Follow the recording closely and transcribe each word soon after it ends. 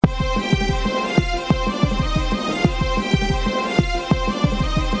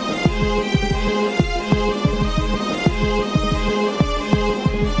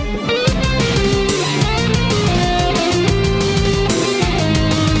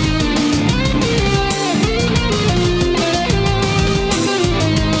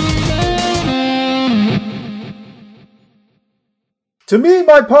To me,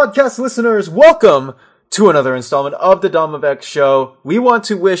 my podcast listeners, welcome to another installment of the Dom of X Show. We want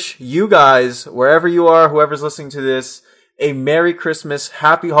to wish you guys, wherever you are, whoever's listening to this, a Merry Christmas,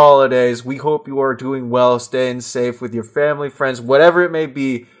 Happy Holidays. We hope you are doing well, staying safe with your family, friends, whatever it may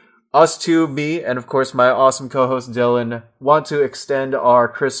be. Us two, me, and of course my awesome co-host Dylan, want to extend our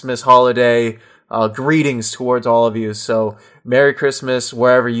Christmas holiday greetings towards all of you. So, Merry Christmas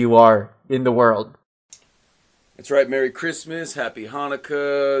wherever you are in the world. That's right. Merry Christmas, Happy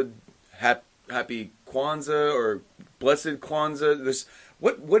Hanukkah, Happy Kwanzaa or Blessed Kwanzaa.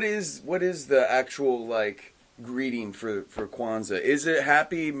 What is the actual greeting for Kwanzaa? Is it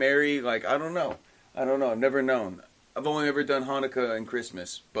Happy, Merry? I don't know. I've never known. I've only ever done Hanukkah and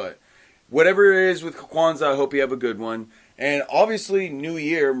Christmas, but whatever it is with Kwanzaa, I hope you have a good one. And obviously, New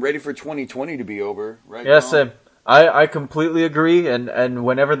Year. I'm ready for 2020 to be over. Right? Yes, I completely agree, and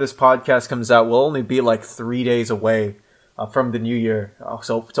whenever this podcast comes out, we'll only be 3 days away from the new year.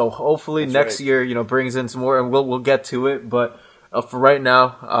 So hopefully That's next right. year, brings in some more, and we'll get to it. But for right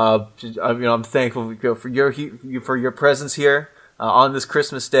now, I'm thankful for your presence here on this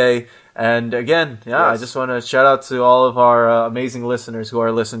Christmas day. And again, Yes. I just want to shout out to all of our amazing listeners who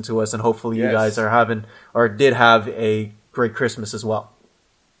are listening to us, and hopefully you Yes. guys are having or did have a great Christmas as well.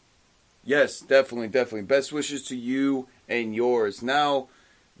 Yes, definitely. Best wishes to you and yours. Now,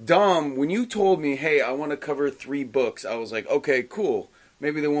 Dom, when you told me, hey, I want to cover 3 books, I was like, okay, cool.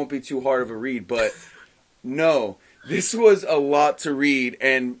 Maybe they won't be too hard of a read, but no. This was a lot to read,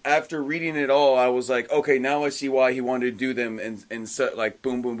 and after reading it all, I was like, okay, now I see why he wanted to do them and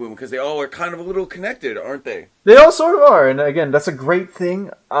boom, boom, boom, because they all are kind of a little connected, aren't they? They all sort of are, and again, that's a great thing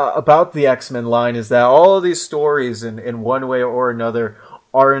about the X-Men line, is that all of these stories, in one way or another,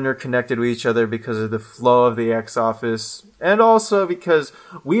 are interconnected with each other because of the flow of the X-Office, and also because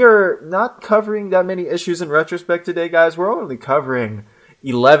we are not covering that many issues in retrospect today, guys. We're only covering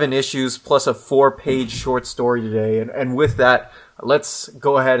 11 issues plus a 4-page short story today, and with that, let's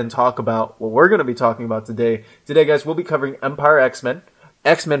go ahead and talk about what we're going to be talking about today. Today, guys, we'll be covering Empire X-Men,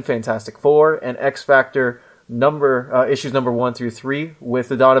 X-Men Fantastic Four, and X-Factor issues number 1 through 3 with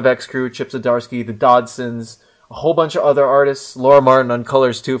the Dawn of X crew, Chip Zdarsky, the Dodsons, a whole bunch of other artists, Laura Martin on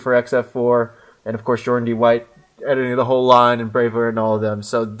colors too for XF4, and of course Jordan D. White editing the whole line, and Braver and all of them.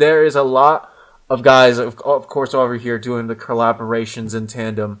 So there is a lot of guys, of course, over here doing the collaborations in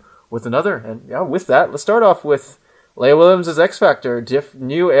tandem with another. And with that, let's start off with Leah Williams' X-Factor,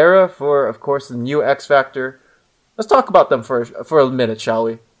 new era for, of course, the new X-Factor. Let's talk about them for a minute, shall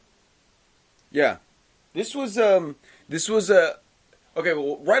we? Yeah. This was okay,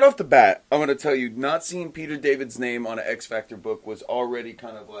 well, right off the bat, I'm going to tell you, not seeing Peter David's name on an X-Factor book was already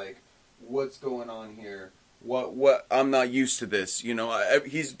kind of what's going on here? What? I'm not used to this.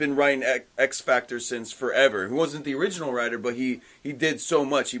 He's been writing X-Factor since forever. He wasn't the original writer, but he did so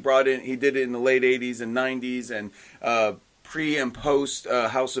much. He did it in the late 80s and 90s and pre and post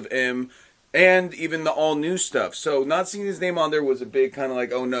House of M, and even the all-new stuff. So not seeing his name on there was a big kind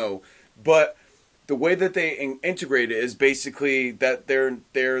of oh no. But the way that they integrate it is basically that they're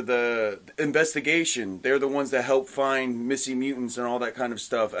the investigation. They're the ones that help find missing mutants and all that kind of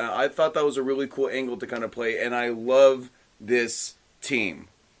stuff. And I thought that was a really cool angle to kind of play, and I love this team.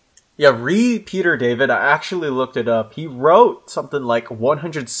 Yeah, Peter David, I actually looked it up. He wrote something like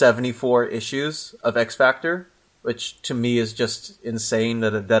 174 issues of X-Factor, which to me is just insane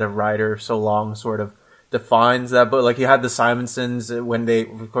that a writer so long sort of defines that book. He had the Simonsons when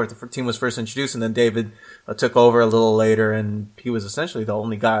of course, the team was first introduced, and then David took over a little later, and he was essentially the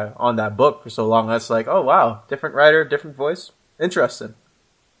only guy on that book for so long. That's oh wow, different writer, different voice. Interesting.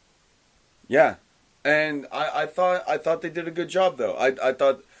 Yeah, and I thought they did a good job though. I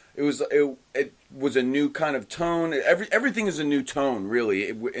thought it was a new kind of tone. Everything is a new tone really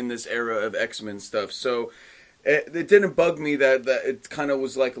in this era of X-Men stuff. So it didn't bug me that it kind of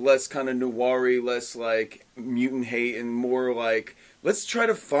was less kind of noir-y, less mutant hate, and more let's try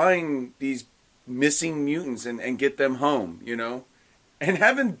to find these missing mutants and get them home, And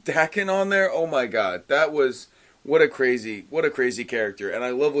having Dakin on there, oh my god, that was what a crazy character, and I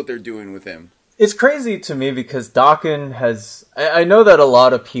love what they're doing with him. It's crazy to me because Dakin has... I know that a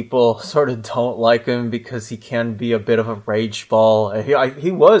lot of people sort of don't like him because he can be a bit of a rage ball. He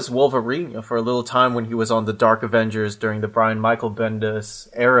was Wolverine for a little time when he was on the Dark Avengers during the Brian Michael Bendis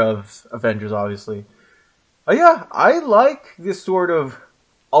era of Avengers, obviously. Yeah, I like this sort of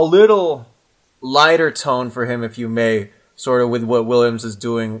a little lighter tone for him, if you may, sort of with what Williams is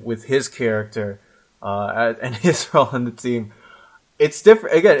doing with his character and his role in the team. It's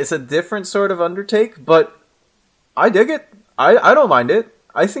different. Again, it's a different sort of undertake, but I dig it. I don't mind it.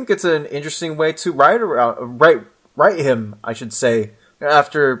 I think it's an interesting way to write him, I should say,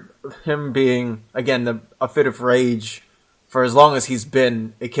 after him being, again, a fit of rage for as long as he's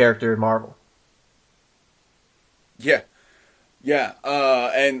been a character in Marvel. Yeah. Yeah,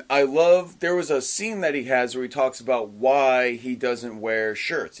 and I love, there was a scene that he has where he talks about why he doesn't wear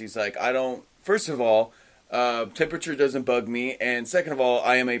shirts. He's like, first of all, temperature doesn't bug me, and second of all,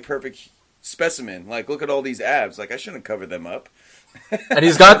 I am a perfect specimen. Like, look at all these abs. Like, I shouldn't cover them up. And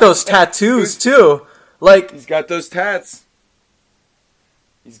he's got those tattoos, too. Like, he's got those tats.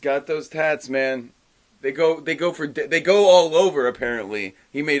 He's got those tats, man. They go all over, apparently.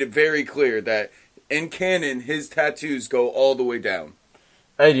 He made it very clear that in canon, his tattoos go all the way down.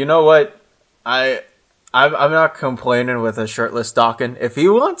 Hey, you know what? I'm not complaining with a shirtless Daken. If he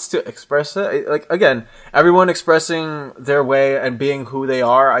wants to express it, like, again, everyone expressing their way and being who they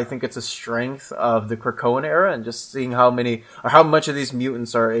are, I think it's a strength of the Krakoan era, and just seeing how much of these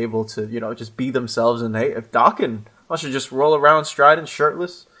mutants are able to, just be themselves. And hey, if Daken wants to just roll around striding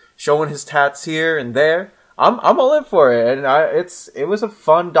shirtless, showing his tats here and there, I'm all in for it, and it was a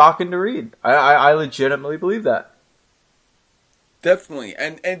fun Daken to read. I legitimately believe that. Definitely,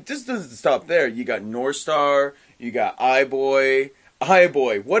 and this doesn't stop there. You got Northstar, you got Eye-Boy.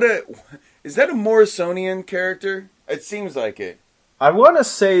 Eye-Boy, is that a Morrisonian character? It seems like it. I want to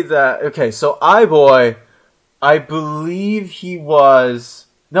say that. Okay, so Eye-Boy, I believe he was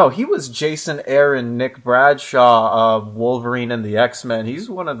Jason Aaron, Nick Bradshaw, Wolverine and the X-Men. He's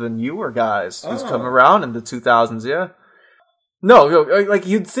one of the newer guys who's come around in the 2000s, yeah. No, like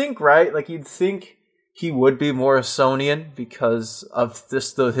you'd think, right? Like you'd think he would be Morrisonian because of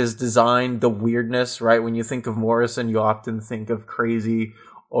his design, the weirdness, right? When you think of Morrison, you often think of crazy,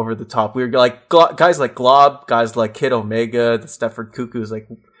 over-the-top weird, like guys like Glob, guys like Kid Omega, the Stepford Cuckoos, like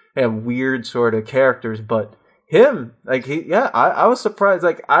they have weird sort of characters, but him, like I was surprised.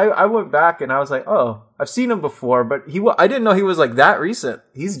 Like I went back and I was like, oh, I've seen him before, but I didn't know he was like that recent.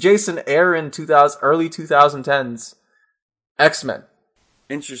 He's Jason Aaron, early 2010s X-Men.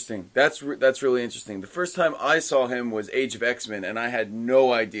 Interesting. That's really interesting. The first time I saw him was Age of X-Men, and I had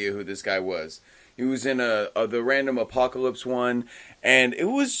no idea who this guy was. He was in the random Apocalypse one, and I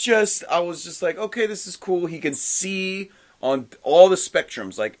was just like, okay, this is cool. He can see on all the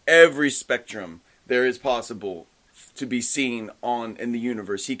spectrums, like every spectrum there is possible to be seen in the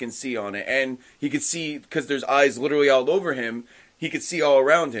universe. He can see on it, and he could see, because there's eyes literally all over him, he could see all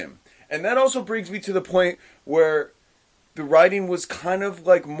around him. And that also brings me to the point where the writing was kind of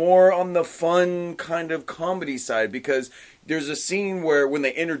like more on the fun kind of comedy side, because there's a scene where when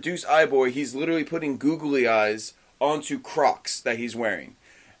they introduce Eye-Boy, he's literally putting googly eyes onto Crocs that he's wearing.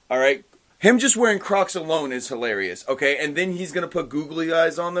 All right? Him just wearing Crocs alone is hilarious, okay? And then he's going to put googly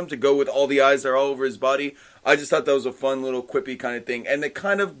eyes on them to go with all the eyes that are all over his body. I just thought that was a fun little quippy kind of thing. And it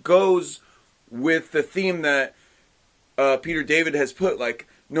kind of goes with the theme that Peter David has put. Like,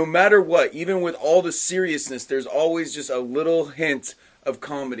 no matter what, even with all the seriousness, there's always just a little hint of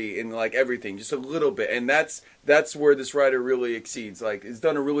comedy in, like, everything. Just a little bit. And that's where this writer really exceeds. Like, he's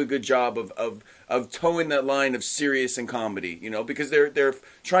done a really good job of towing that line of serious and comedy, because they're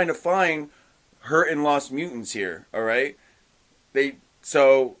trying to find hurt and lost mutants here, all right?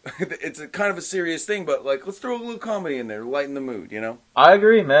 So it's a kind of a serious thing, but like, let's throw a little comedy in there, lighten the mood, I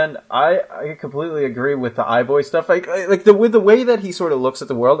agree, man. I completely agree with the Eye-Boy stuff. With the way that he sort of looks at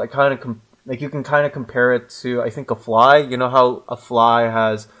the world, you can kind of compare it to, I think, a fly. You know how a fly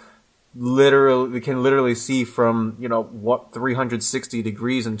has we can literally see from 360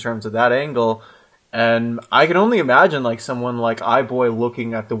 degrees in terms of that angle. And I can only imagine like someone like Eye-Boy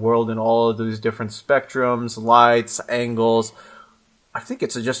looking at the world in all of these different spectrums, lights, angles. I think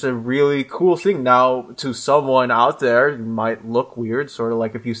it's just a really cool thing. Now, to someone out there, it might look weird, sort of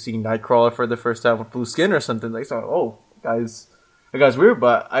like if you see Nightcrawler for the first time with blue skin or something. They say, "Oh, that guy's weird,"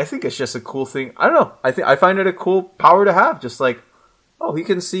 but I think it's just a cool thing. I don't know. I find it a cool power to have. Just like, oh, he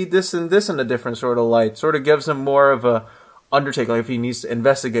can see this and this in a different sort of light. Sort of gives him more of a undertaking. Like if he needs to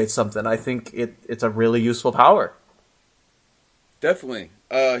investigate something, I think it's a really useful power. Definitely.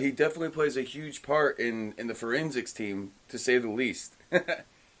 He definitely plays a huge part in the forensics team, to say the least.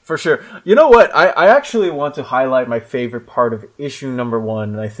 For sure. You know what? I actually want to highlight my favorite part of issue number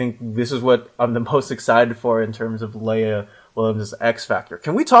 1, and I think this is what I'm the most excited for in terms of Leia Williams' X Factor.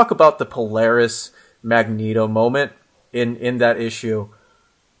 Can we talk about the Polaris Magneto moment in that issue?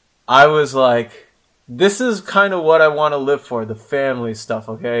 I was like, this is kind of what I want to live for, the family stuff,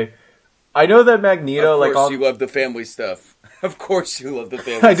 okay? I know that Magneto... Of course you love the family stuff. Of course you love the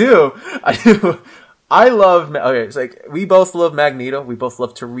family I do. I love... Okay, it's like, we both love Magneto. We both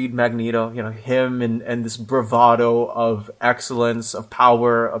love to read Magneto. Him and this bravado of excellence, of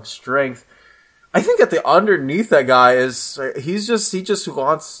power, of strength. I think that the underneath that guy is he just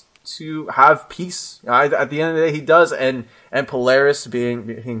wants to have peace. At the end of the day, he does, and Polaris being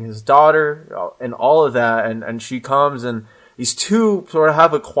his daughter and all of that, and she comes and these two sort of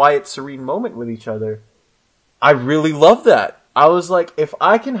have a quiet, serene moment with each other. I really love that. I was like, if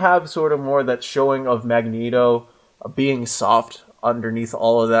I can have sort of more of that showing of Magneto being soft underneath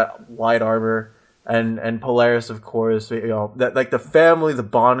all of that light armor, and Polaris, of course, that like the family, the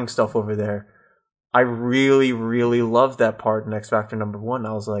bonding stuff over there. I really, really loved that part in X Factor #1.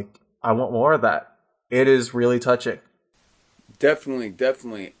 I was like, I want more of that. It is really touching. Definitely,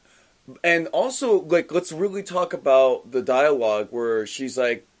 definitely. And also, like, let's really talk about the dialogue where she's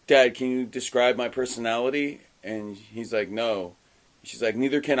like, Dad, can you describe my personality? And he's like, no. She's like,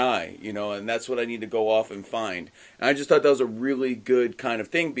 neither can I, and that's what I need to go off and find. And I just thought that was a really good kind of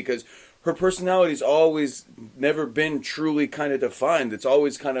thing because her personality's always never been truly kind of defined. It's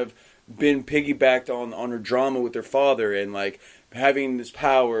always kind of been piggybacked on her drama with her father and like having this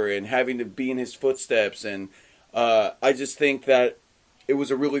power and having to be in his footsteps. And I just think that it was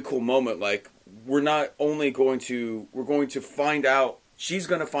a really cool moment. Like we're going to find out. She's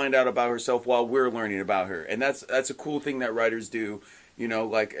going to find out about herself while we're learning about her, and that's a cool thing that writers do.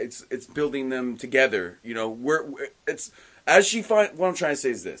 Like it's building them together. It's as she find. What I'm trying to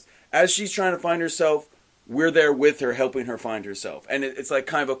say is this: as she's trying to find herself, we're there with her, helping her find herself, and it's like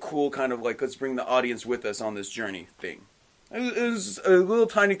kind of a cool kind of like let's bring the audience with us on this journey thing. It was a little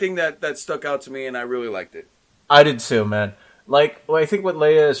tiny thing that stuck out to me, and I really liked it. I did too, man. Like, I think what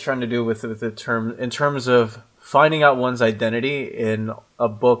Leia is trying to do with the term in terms of finding out one's identity in a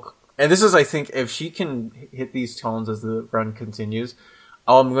book, and this is, I think, if she can hit these tones as the run continues,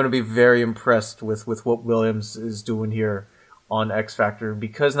 I'm going to be very impressed with what Williams is doing here on X Factor,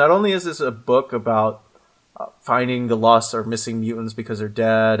 because not only is this a book about finding the lost or missing mutants because they're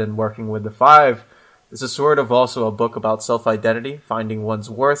dead and working with the Five, this is sort of also a book about self-identity, finding one's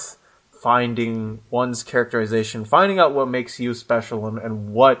worth, finding one's characterization, finding out what makes you special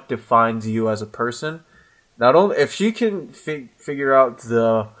and what defines you as a person. Not only if she can figure out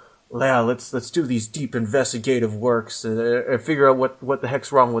let's do these deep investigative works and figure out what the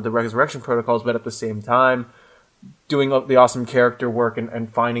heck's wrong with the resurrection protocols, but at the same time doing the awesome character work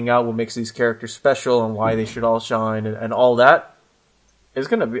and finding out what makes these characters special and why they should all shine and all that is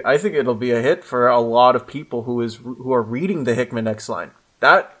gonna be. I think it'll be a hit for a lot of people who are reading the Hickman X line.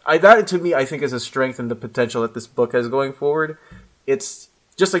 That to me I think is a strength and the potential that this book has going forward. It's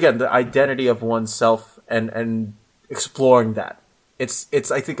just again the identity of oneself and exploring that.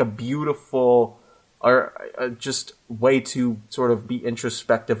 It's I think a beautiful or just way to sort of be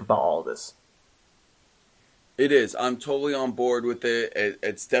introspective about all this. It is. I'm totally on board with it.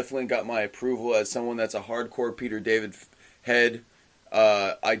 It's definitely got my approval as someone that's a hardcore Peter David head.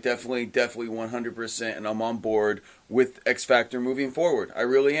 I definitely 100%, and I'm on board with X Factor moving forward. I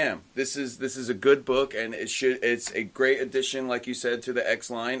really am. This is a good book, and it's a great addition, like you said, to the X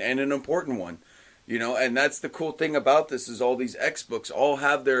line, and an important one. And that's the cool thing about this is all these X books all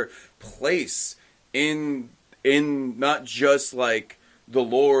have their place in not just like the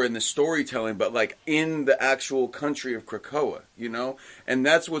lore and the storytelling, but like in the actual country of Krakoa, and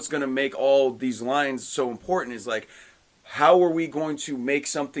that's what's going to make all these lines so important is like, how are we going to make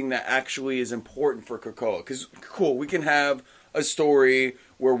something that actually is important for Krakoa? Because, cool, we can have a story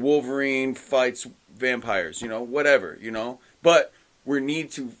where Wolverine fights vampires, whatever, but we need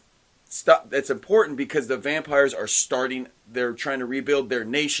to stop. That's important because the vampires are they're trying to rebuild their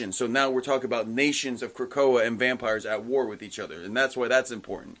nation. So now we're talking about nations of Krakoa and vampires at war with each other. And that's why that's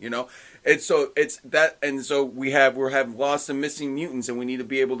important, And so we have lost and missing mutants, and we need to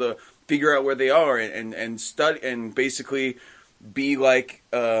be able to figure out where they are and study and basically be like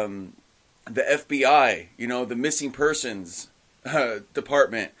the FBI, the missing persons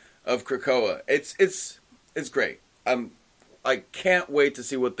department of Krakoa. It's great. I can't wait to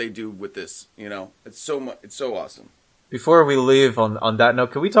see what they do with this. It's so awesome. Before we leave on that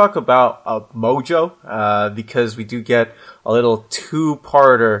note, can we talk about Mojo? Because we do get a little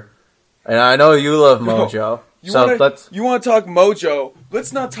two-parter, and I know you love Mojo. You want to talk Mojo?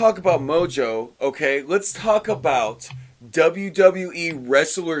 Let's not talk about Mojo, okay? Let's talk about WWE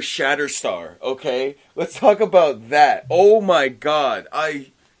wrestler Shatterstar, okay? Let's talk about that. Oh my God,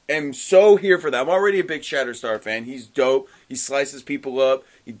 I am so here for that. I'm already a big Shatterstar fan. He's dope. He slices people up.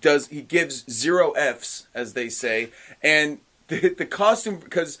 He gives 0 Fs, as they say. And the costume,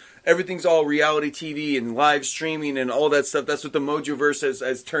 because everything's all reality TV and live streaming and all that stuff, that's what the Mojoverse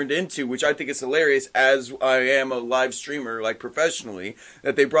has turned into, which I think is hilarious, as I am a live streamer, like, professionally,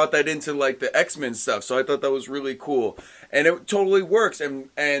 that they brought that into, like, the X-Men stuff. So I thought that was really cool. And it totally works. And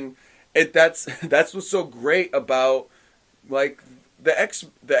that's what's so great about like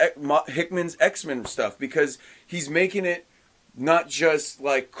Hickman's X-Men stuff, because he's making it not just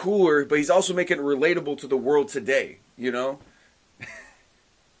like cooler, but he's also making it relatable to the world today, you know?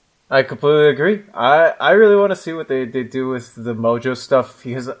 I completely agree. I really want to see what they do with the Mojo stuff,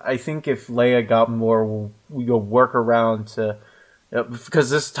 because I think if Leia got more, we go work around to, because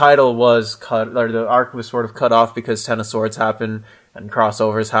this title was cut, or the arc was sort of cut off because Ten of Swords happened and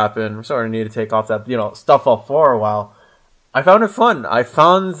crossovers happened. We sort of need to take off that, stuff off for a while. I found it fun. I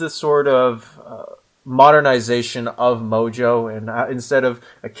found the sort of modernization of Mojo, and instead of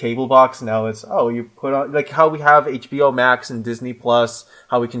a cable box, now it's, you put on, like how we have HBO Max and Disney Plus,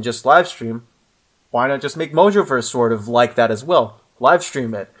 how we can just live stream. Why not just make Mojoverse sort of like that as well? Live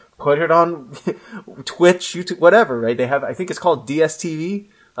stream it. Put it on Twitch, YouTube, whatever, right? They have, I think it's called DSTV,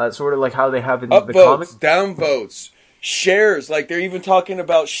 sort of like how they have in the comics. Downvotes, shares, like they're even talking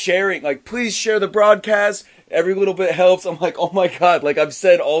about sharing, like please share the broadcast. Every little bit helps. I'm like, oh my God, like I've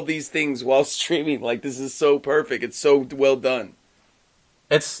said all these things while streaming. Like this is so perfect. It's so well done.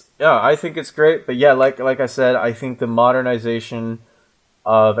 I think it's great. But yeah, like I said, I think the modernization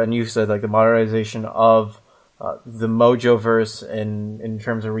of, and you said like the modernization of the Mojoverse in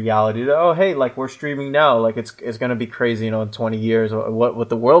terms of reality. Hey, like we're streaming now. Like it's going to be crazy, in 20 years, what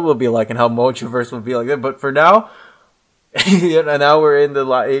the world will be like and how Mojoverse will be like that. But for now, and now we're in the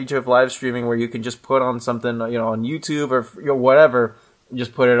age of live streaming where you can just put on something, on YouTube or whatever, and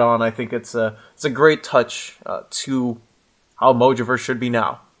just put it on. I think it's a great touch to how Mojoverse should be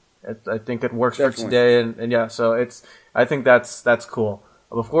now. I think it works Definitely. For today, and yeah, so I think that's cool.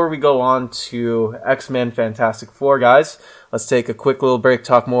 Before we go on to X-Men Fantastic Four, guys, let's take a quick little break,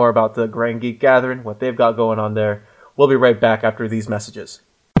 talk more about the Grand Geek Gathering, what they've got going on there. We'll be right back after these messages.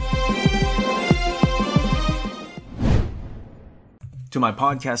 To my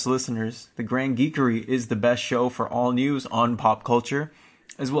podcast listeners, The Grand Geekery is the best show for all news on pop culture,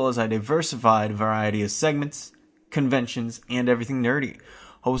 as well as a diversified variety of segments, conventions, and everything nerdy.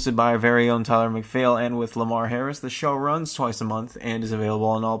 Hosted by our very own Tyler McPhail and with Lamar Harris, the show runs twice a month and is available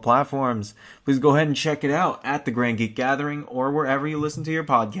on all platforms. Please go ahead and check it out at The Grand Geek Gathering or wherever you listen to your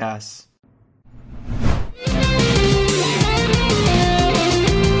podcasts.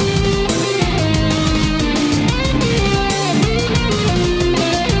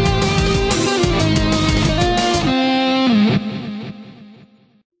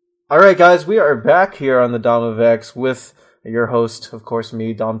 Alright guys, we are back here on the Dom of X with your host, of course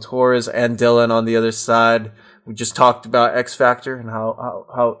me, Dom Torres, and Dylan on the other side. We just talked about X Factor and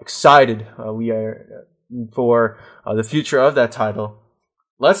how excited we are for the future of that title.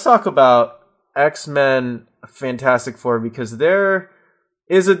 Let's talk about X-Men Fantastic Four, because there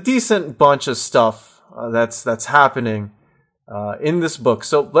is a decent bunch of stuff that's happening in this book.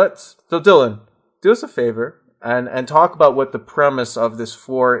 So Dylan, do us a favor and talk about what the premise of this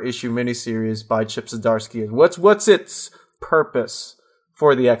 4-issue miniseries by Chip Zdarsky is. What's its purpose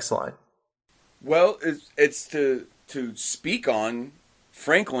for the X line? Well, it's to speak on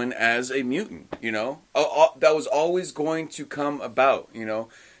Franklin as a mutant. That was always going to come about.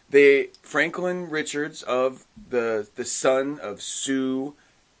 Franklin Richards, of the son of Sue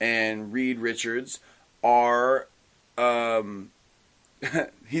and Reed Richards, are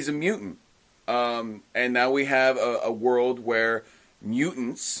he's a mutant. And now we have a world where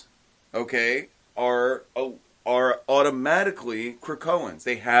mutants, are automatically Krakoans.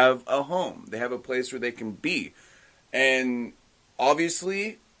 They have a home. They have a place where they can be. And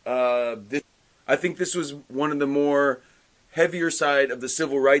obviously, I think this was one of the more heavier side of the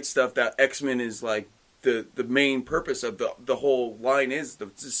civil rights stuff that X-Men is like the main purpose of the whole line is to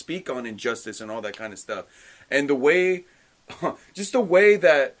speak on injustice and all that kind of stuff. And the way, just the way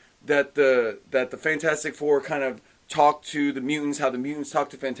that the Fantastic Four kind of talk to the mutants, how the mutants talk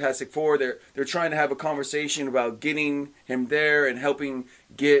to Fantastic Four. They're trying to have a conversation about getting him there and helping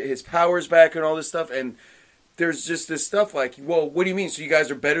get his powers back and all this stuff. And there's just this stuff like, well, what do you mean? So you guys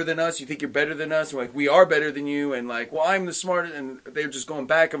are better than us? You think you're better than us? And like, we are better than you. And like, well, I'm the smartest. And they're just going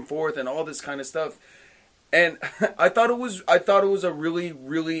back and forth and all this kind of stuff. And I thought it was a really,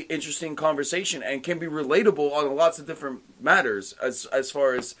 really interesting conversation and can be relatable on lots of different matters as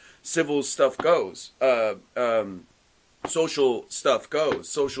far as civil stuff goes, social stuff goes,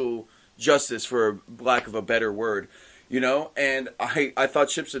 social justice, for lack of a better word, And I thought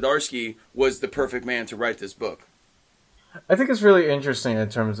Chip Zdarsky was the perfect man to write this book. I think it's really interesting in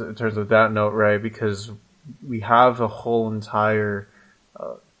terms of that note, right? Because we have a whole entire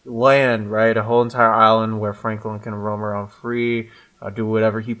land, right? A whole entire island where Franklin can roam around free, do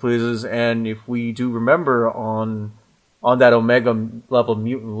whatever he pleases. And if we do remember on on that Omega level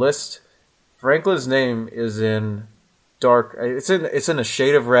mutant list, Franklin's name is in dark. It's in a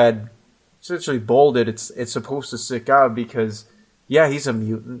shade of red. It's actually bolded. It's supposed to stick out because, yeah, he's a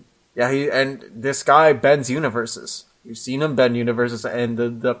mutant. Yeah, and this guy bends universes. You've seen him bend universes, and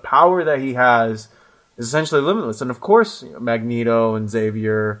the power that he has is essentially limitless. And of course, Magneto and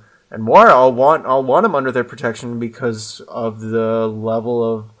Xavier and Moira all want him under their protection because of the level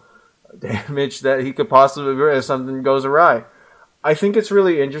of damage that he could possibly do if something goes awry. I think it's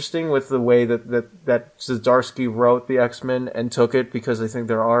really interesting with the way that Zdarsky wrote the X-Men and took it, because I think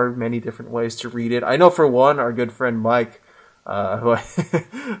there are many different ways to read it. I know for one, our good friend Mike, who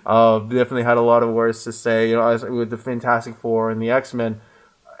definitely had a lot of words to say, with the Fantastic Four and the X-Men.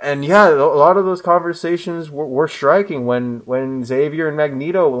 And yeah, a lot of those conversations were striking when Xavier and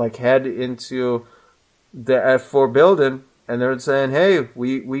Magneto head into the F4 building, and they're saying, "Hey,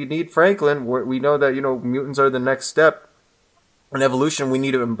 we need Franklin. We know that mutants are the next step in evolution. We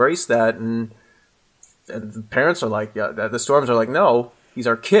need to embrace that." And the parents are like, "Yeah." The Storms are like, "No, he's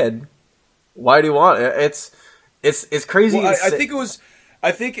our kid. Why do you want it?" It's crazy. Well, I think it was.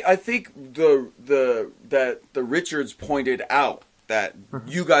 I think that the Richards pointed out that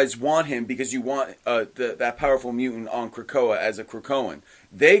you guys want him because you want that powerful mutant on Krakoa as a Krakoan.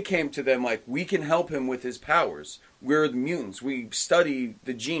 They came to them like, we can help him with his powers. We're the mutants. We study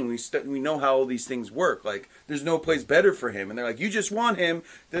the gene. We know how all these things work. Like, there's no place better for him. And they're like, you just want him,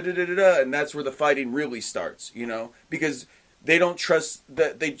 da-da-da-da-da. And that's where the fighting really starts, because they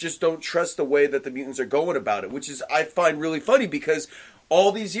just don't trust the way that the mutants are going about it, which is, I find really funny, because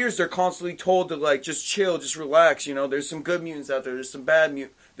all these years they're constantly told to just chill, just relax. There's some good mutants out there. There's some bad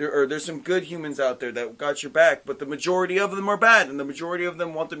there's some good humans out there that got your back, but the majority of them are bad, and the majority of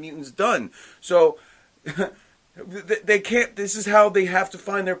them want the mutants done. So they can't. This is how they have to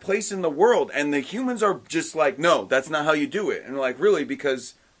find their place in the world, and the humans are just like, no, that's not how you do it. And they're like, really,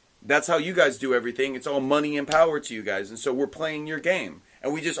 because that's how you guys do everything. It's all money and power to you guys, and so we're playing your game,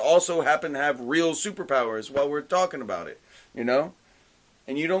 and we just also happen to have real superpowers while we're talking about it,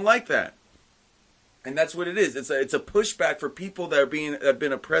 And you don't like that. And that's what it is. It's a pushback for people that have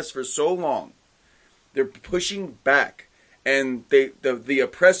been oppressed for so long. They're pushing back, and the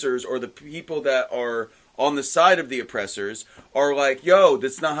oppressors, or the people that are on the side of the oppressors, are like, "Yo,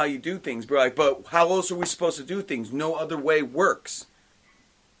 that's not how you do things." We're like, "But how else are we supposed to do things? No other way works."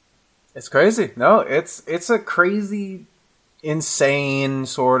 It's crazy. No, it's a crazy, insane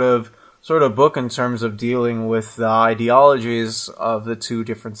sort of book in terms of dealing with the ideologies of the two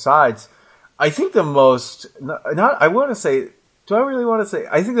different sides. I think the most, I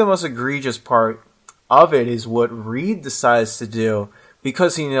think the most egregious part of it is what Reed decides to do,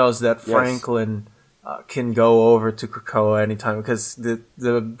 because he knows that Franklin can go over to Krakoa anytime, because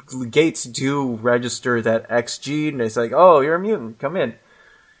the gates do register that X gene. It's like, "Oh, you're a mutant, come in."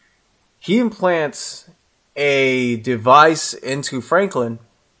 He implants a device into Franklin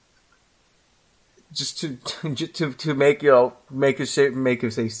just to make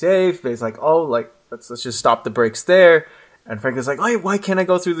him stay safe. But it's like, "Oh, let's just stop the brakes there." And Franklin's like, "Oh, why can't I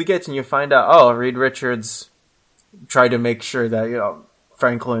go through the gates?" And you find out, oh, Reed Richards tried to make sure that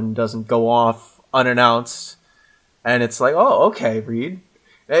Franklin doesn't go off unannounced. And it's like, oh, okay, Reed.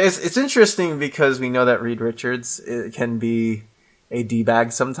 It's interesting because we know that Reed Richards can be a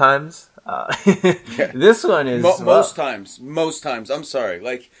D-bag sometimes. This one is most times. I'm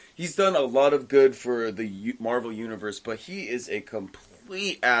sorry. He's done a lot of good for the Marvel universe, but he is a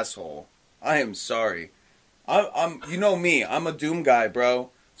complete asshole. I am sorry. I'm you know me. I'm a Doom guy, bro.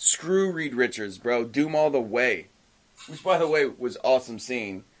 Screw Reed Richards, bro. Doom all the way. Which, by the way, was awesome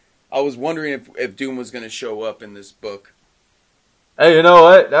seeing. I was wondering if Doom was going to show up in this book. Hey, you know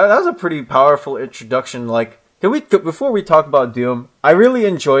what? That was a pretty powerful introduction. Before we talk about Doom, I really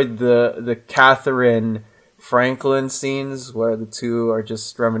enjoyed the Catherine Franklin scenes where the two are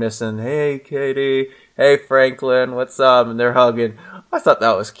just reminiscing. "Hey, Katie. Hey, Franklin. What's up?" And they're hugging. I thought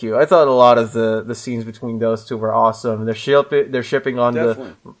that was cute. I thought a lot of the scenes between those two were awesome. They're shipping on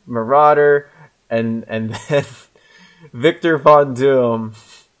Definitely. The Marauder, and then Victor Von Doom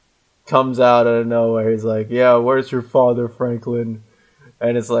comes out of nowhere. He's like, "Yeah, where's your father, Franklin?"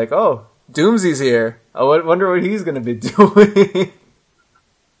 And it's like, "Oh, Doomsy's here. I wonder what he's going to be doing."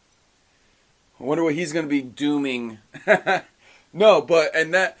 I wonder what he's going to be dooming. No,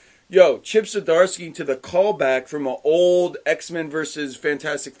 Chip Zdarsky, to the callback from an old X-Men versus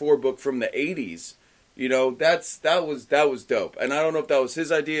Fantastic Four book from the 80s. That was dope. And I don't know if that was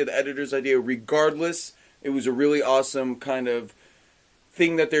his idea, the editor's idea. Regardless, it was a really awesome kind of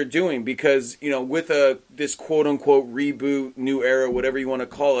thing that they're doing, because, with this quote-unquote reboot, new era, whatever you want to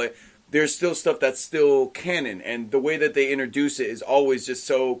call it, there's still stuff that's still canon, and the way that they introduce it is always just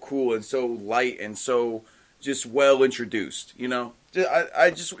so cool and so light and so just well introduced. You know,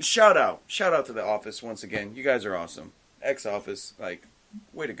 I just shout out to The Office once again. You guys are awesome. X Office, like,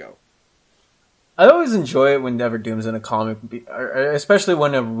 way to go. I always enjoy it whenever Doom's in a comic, especially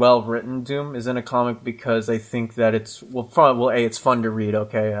when a well-written Doom is in a comic, because I think that it's it's fun to read.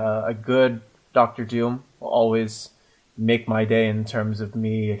 Okay, a good Doctor Doom will always make my day in terms of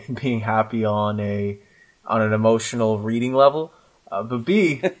me being happy on an emotional reading level. But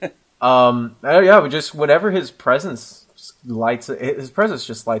B, just whenever his presence just lights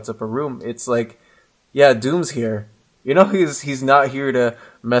up a room. It's like, yeah, Doom's here. You know, he's not here to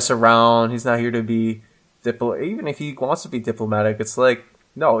mess around. He's not here to be even if he wants to be diplomatic, it's like,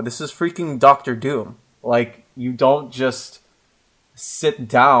 no, this is freaking Doctor Doom. Like, you don't just sit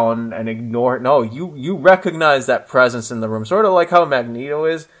down and ignore it. No, you recognize that presence in the room. Sort of like how Magneto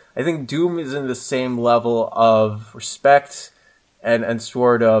is. I think Doom is in the same level of respect and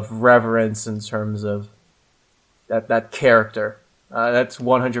sort of reverence in terms of that character. That's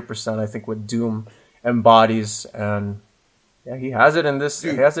 100%, I think, what Doom embodies, and yeah, he has it in this.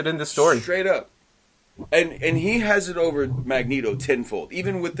 Dude, he has it in this story, straight up, and he has it over Magneto tenfold.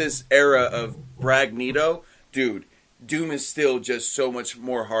 Even with this era of Bragnito, dude, Doom is still just so much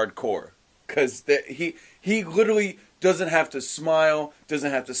more hardcore because he literally doesn't have to smile, doesn't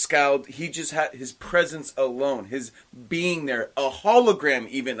have to scowl. He just had his presence alone, his being there, a hologram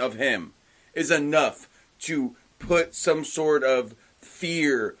even of him, is enough to put some sort of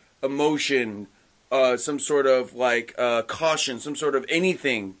fear, emotion, some sort of like caution, some sort of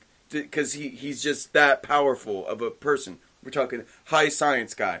anything, because he's just that powerful of a person. We're talking high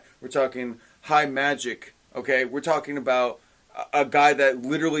science guy. We're talking high magic. Okay, we're talking about a guy that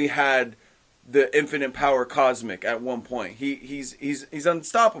literally had the infinite power cosmic at one point. He's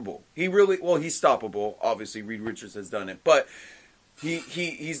unstoppable. He's stoppable. Obviously, Reed Richards has done it, but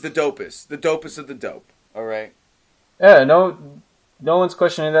he's the dopest of the dope. All right. Yeah. No one's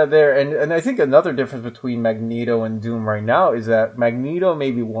questioning that there. And I think another difference between Magneto and Doom right now is that Magneto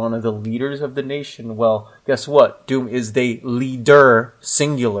may be one of the leaders of the nation. Well, guess what? Doom is the leader,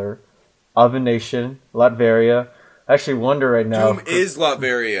 singular, of a nation, Latveria. I actually wonder right now. Doom is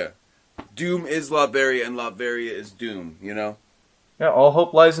Latveria. Doom is Latveria, and Latveria is Doom, you know? Yeah, all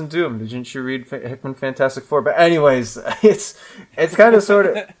hope lies in Doom. Didn't you read Hickman Fantastic Four? But anyways, it's kind of sort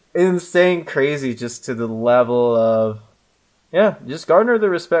of insane crazy just to the level of, yeah, just garner the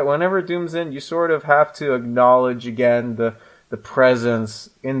respect. Whenever Doom's in, you sort of have to acknowledge again the presence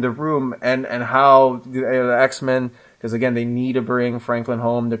in the room and how the X-Men, because again, they need to bring Franklin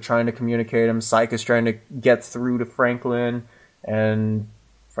home. They're trying to communicate him. Psyche is trying to get through to Franklin, and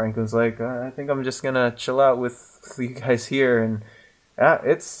Franklin's like, I think I'm just gonna chill out with you guys here. And yeah,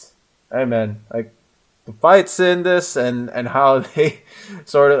 hey man, like the fights in this and how they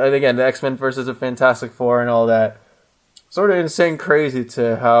sort of, and again, the X-Men versus the Fantastic Four and all that. Sort of insane crazy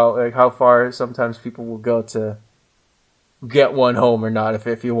to how far sometimes people will go to get one home or not,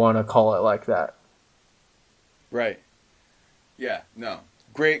 if you want to call it like that. Right. Yeah, no.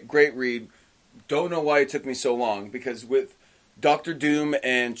 Great read. Don't know why it took me so long, because with Doctor Doom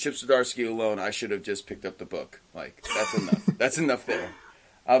and Chip Zdarsky alone, I should have just picked up the book. Like, that's enough. That's enough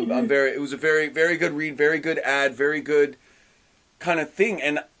there. It was a very, very good read, very good ad, very good kind of thing,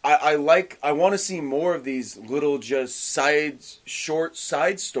 and I want to see more of these little just short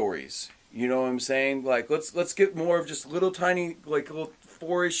side stories. You know what I'm saying? Like, let's get more of just little tiny, like little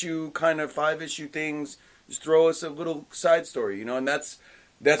 4-issue kind of 5-issue things. Just throw us a little side story, you know, and that's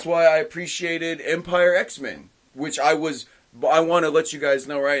why I appreciated Empire X-Men, which I want to let you guys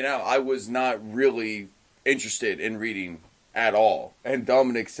know right now, I was not really interested in reading at all. And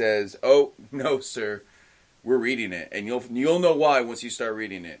Dominic says, "Oh no, sir. We're reading it, and you'll know why once you start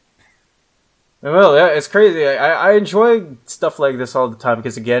reading it." Well, yeah, it's crazy. I enjoy stuff like this all the time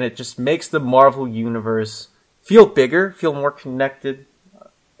because, again, it just makes the Marvel universe feel bigger, feel more connected,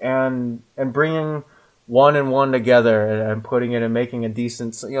 and bringing one and one together and putting it and making a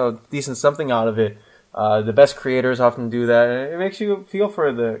decent something out of it. The best creators often do that, and it makes you feel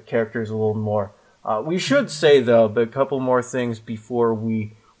for the characters a little more. We should say, though, a couple more things before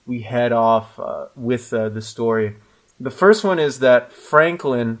we head off with the story. The first one is that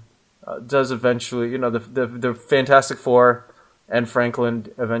Franklin does eventually, the Fantastic Four and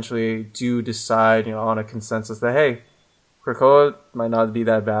Franklin eventually do decide, on a consensus that, hey, Krakoa might not be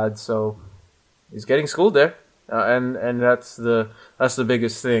that bad, so he's getting schooled there, and that's the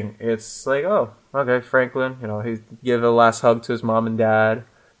biggest thing. It's like, oh, okay, Franklin, he give a last hug to his mom and dad.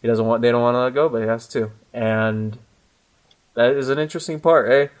 They don't want to let go, but he has to, and that is an interesting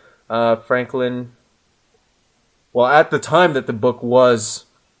part, eh? Franklin, well, at the time that the book was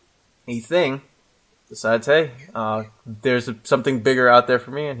a thing, decides, hey, there's something bigger out there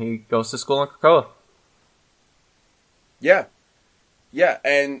for me, and he goes to school in Krakoa. Yeah. Yeah,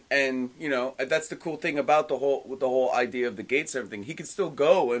 and you know, that's the cool thing about the whole idea of the gates and everything. He can still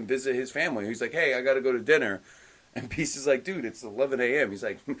go and visit his family. He's like, "Hey, I got to go to dinner." And Peace is like, "Dude, it's 11 a.m." He's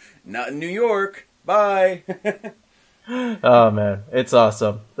like, "Not in New York. Bye." Oh man, it's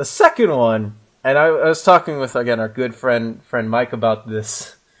awesome. The second one, and I was talking with again our good friend Mike about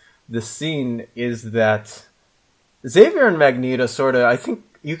this. The scene is that Xavier and Magneto sort of, I think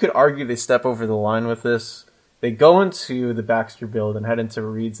you could argue they step over the line with this. They go into the Baxter build and head into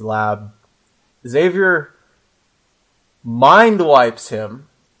Reed's lab. Xavier mind wipes him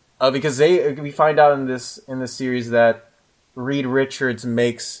because we find out in this series that Reed Richards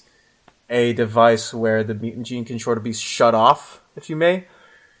makes a device where the mutant gene can sort of be shut off, if you may.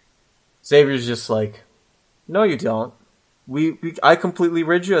 Xavier's just like, no, you don't. I completely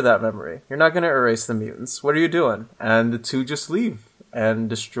rid you of that memory. You're not going to erase the mutants. What are you doing? And the two just leave and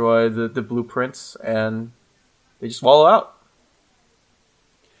destroy the blueprints, and they just wallow out.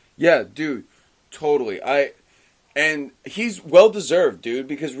 Yeah, dude, totally. And he's well deserved, dude,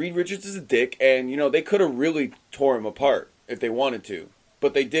 because Reed Richards is a dick, and you know they could have really tore him apart if they wanted to,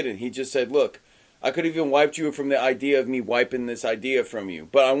 but they didn't. He just said, "Look, I could have even wiped you from the idea of me wiping this idea from you,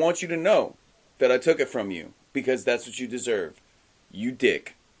 but I want you to know that I took it from you because that's what you deserve, you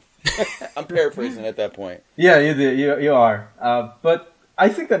dick." I'm paraphrasing at that point. Yeah, you are. But I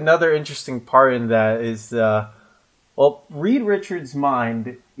think another interesting part in that is, well, Reed Richards'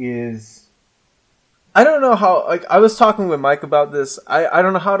 mind is. I don't know how. Like, I was talking with Mike about this. I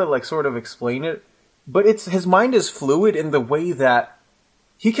don't know how to like sort of explain it, but his mind is fluid in the way that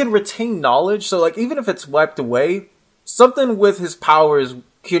he can retain knowledge. So like even if it's wiped away, something with his powers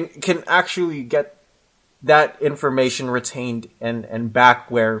can actually get that information retained and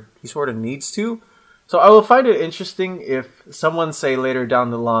back where he sort of needs to. So I will find it interesting if someone, say later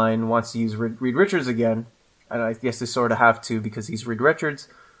down the line, wants to use Reed Richards again, and I guess they sort of have to because he's Reed Richards.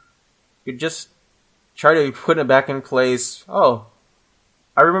 You just try to put it back in place. Oh,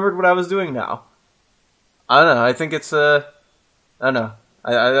 I remembered what I was doing now. I don't know. I think it's I don't know.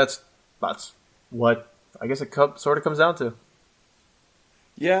 That's what I guess it sort of comes down to.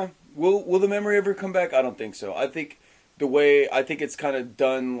 Yeah. Will the memory ever come back? I don't think so. I think it's kind of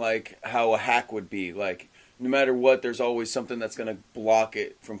done like how a hack would be. Like no matter what, there's always something that's going to block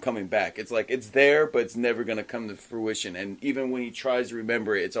it from coming back. It's like it's there, but it's never going to come to fruition. And even when he tries to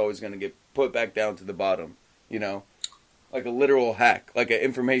remember it, it's always going to get put back down to the bottom. You know, like a literal hack, like an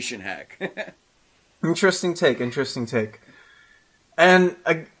information hack. Interesting take. And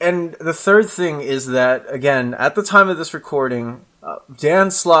the third thing is that, again, at the time of this recording,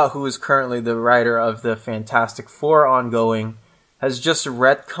 Dan Slott, who is currently the writer of the Fantastic Four ongoing, has just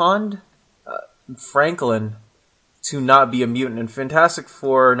retconned Franklin to not be a mutant. In Fantastic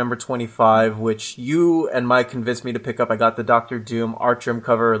Four number 25, which you and Mike convinced me to pick up, I got the Doctor Doom Artgerm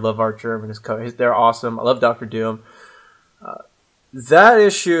cover. I love Artgerm and his cover. They're awesome. I love Doctor Doom. That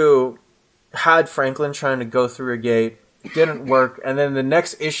issue had Franklin trying to go through a gate. Didn't work. And then the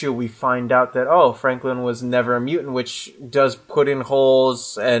next issue we find out that, Franklin was never a mutant, which does put in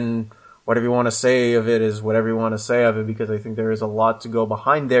holes, and whatever you want to say of it is whatever you want to say of it, because I think there is a lot to go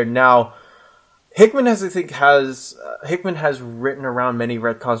behind there. Now, Hickman has written around many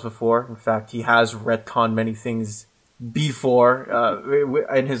retcons before. In fact, he has retconned many things before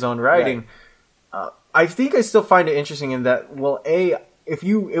in his own writing. Right. I think I still find it interesting in that, well, if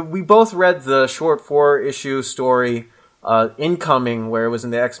we both read the short 4-issue story Incoming, where it was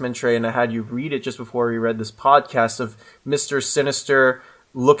in the X-Men trade, and I had you read it just before we read this podcast, of Mr. Sinister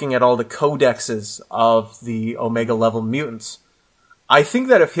looking at all the codexes of the Omega level mutants. I think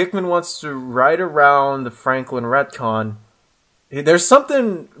that if Hickman wants to write around the Franklin retcon, there's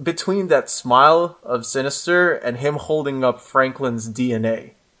something between that smile of Sinister and him holding up Franklin's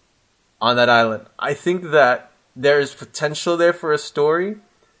DNA on that island. I think that there's potential there for a story,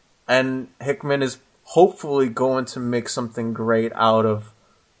 and Hickman is hopefully going to make something great out of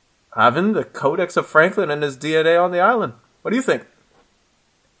having the Codex of Franklin and his DNA on the island. What do you think?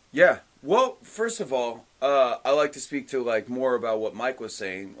 Yeah. Well, first of all, I like to speak to like more about what Mike was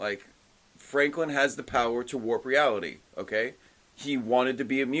saying. Like, Franklin has the power to warp reality. Okay, he wanted to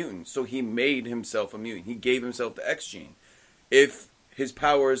be a mutant, so he made himself a mutant. He gave himself the X gene. If his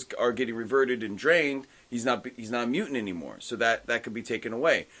powers are getting reverted and drained, he's not a mutant anymore. So that could be taken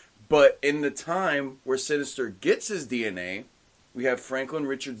away. But in the time where Sinister gets his DNA, we have Franklin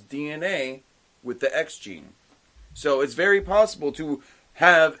Richards' DNA with the X gene. So it's very possible to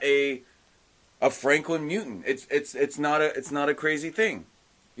have a Franklin mutant. It's not a crazy thing,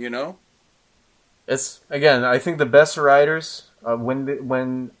 you know. It's again, I think the best writers,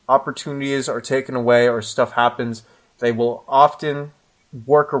 when opportunities are taken away or stuff happens, they will often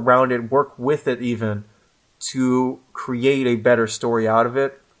work around it, work with it even to create a better story out of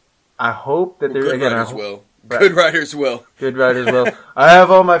it. I hope that Good again, writers will. Good writers will. Good writers will. I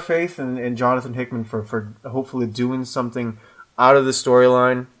have all my faith in Jonathan Hickman for hopefully doing something out of the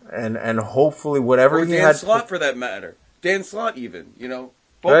storyline and hopefully whatever or he Dan had. Slott for that matter. Dan Slott even, you know.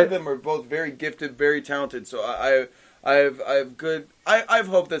 Both Right. of them are both very gifted, very talented. So I have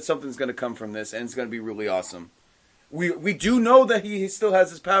hope that something's going to come from this, and it's going to be really awesome. We do know that he still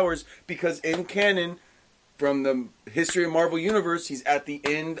has his powers because in canon, from the history of Marvel Universe, he's at the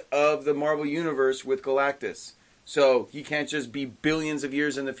end of the Marvel Universe with Galactus. So he can't just be billions of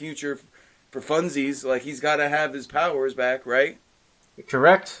years in the future for funsies. Like, he's got to have his powers back, right?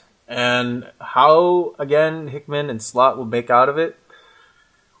 Correct. And how, again, Hickman and Slott will make out of it,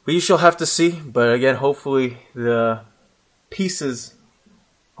 we shall have to see. But again, hopefully the pieces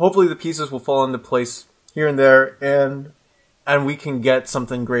will fall into place here and there, and we can get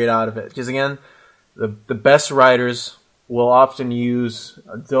something great out of it. Because again, the best writers will often use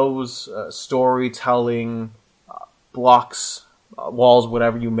those storytelling blocks, walls,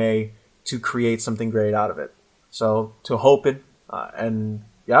 whatever you may, to create something great out of it. So to hope it, and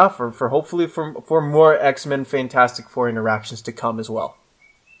yeah, for hopefully for more X-Men Fantastic Four interactions to come as well.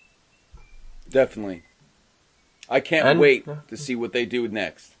 Definitely. I can't wait to see what they do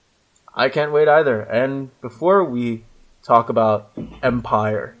next. I can't wait either. And before we talk about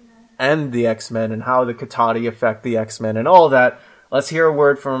Empire and the X-Men and how the Katati affect the X-Men and all that, let's hear a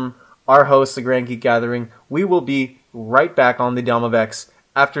word from our host, the Grand Geek Gathering. We will be right back on the Dom of X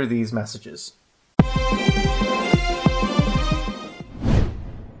after these messages.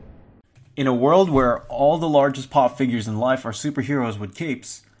 In a world where all the largest pop figures in life are superheroes with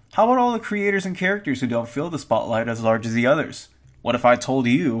capes, how about all the creators and characters who don't feel the spotlight as large as the others? What if I told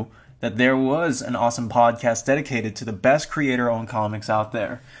you that there was an awesome podcast dedicated to the best creator-owned comics out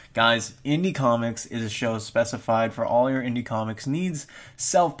there? Guys, Indie Comics is a show specified for all your indie comics needs.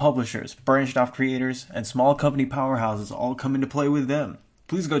 Self-publishers, branched-off creators, and small company powerhouses all come into play with them.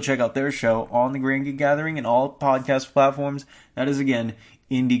 Please go check out their show on the Grand Geek Gathering and all podcast platforms. That is, again,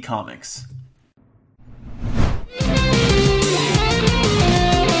 Indie Comics.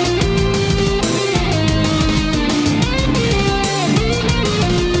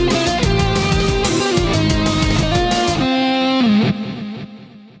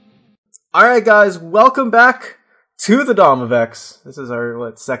 Alright guys, welcome back to the Dom of X. This is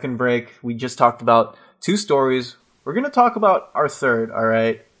our second break. We just talked about 2 stories. We're going to talk about our third,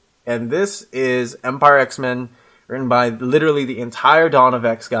 alright? And this is Empire X-Men, written by literally the entire Dawn of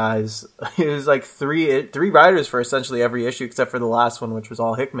X guys. It was like three writers for essentially every issue except for the last one, which was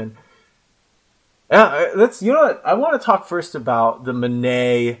all Hickman. Yeah, you know what? I want to talk first about the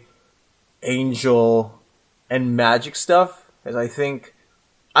Monet, Angel, and Magic stuff, because I think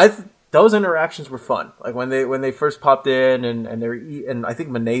those interactions were fun. Like when they first popped in and I think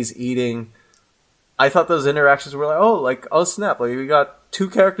Monet's eating. I thought those interactions were oh snap! Like we got 2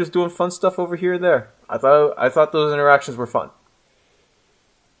 characters doing fun stuff over here and there. I thought those interactions were fun.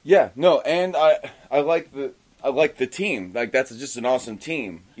 Yeah, no, and I like the team. Like that's just an awesome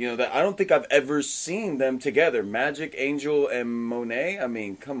team. You know that I don't think I've ever seen them together. Magic, Angel, and Monet. I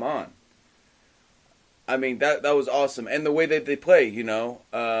mean, come on. I mean that was awesome, and the way that they play. You know,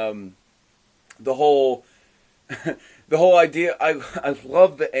 the whole idea. I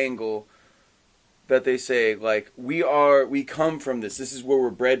love the angle that they say, like, we come from this. This is where we're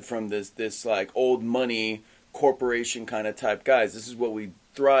bred from. This like old money corporation kind of type guys. This is what we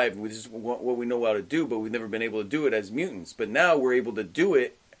thrive. This is what we know how to do, but we've never been able to do it as mutants. But now we're able to do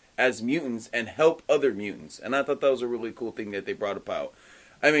it as mutants and help other mutants. And I thought that was a really cool thing that they brought about.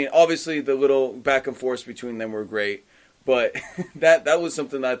 I mean, obviously the little back and forth between them were great, but that was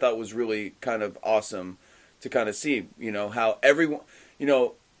something that I thought was really kind of awesome to kind of see. You know how everyone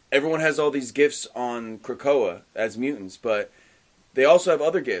has all these gifts on Krakoa as mutants, but they also have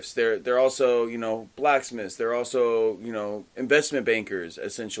other gifts. They're also, blacksmiths. They're also, investment bankers,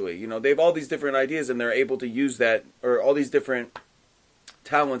 essentially. They have all these different ideas, and they're able to use that, or all these different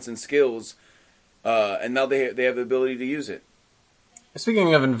talents and skills, and now they have the ability to use it.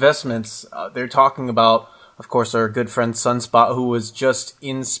 Speaking of investments, they're talking about, of course, our good friend Sunspot, who was just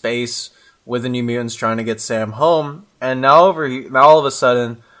in space with the New Mutants trying to get Sam home, and now all of a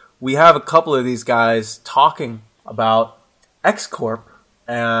sudden, we have a couple of these guys talking about X-Corp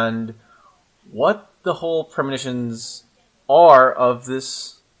and what the whole premonitions are of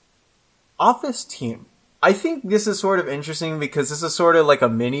this Office team. I think this is sort of interesting because this is sort of like a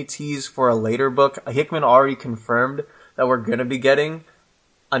mini tease for a later book. Hickman already confirmed that we're going to be getting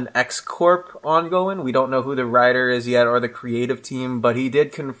an X-Corp ongoing. We don't know who the writer is yet or the creative team, but he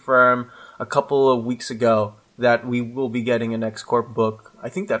did confirm a couple of weeks ago that we will be getting an X-Corp book. I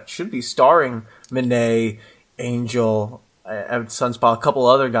think that should be starring Monet, Angel, and Sunspot, a couple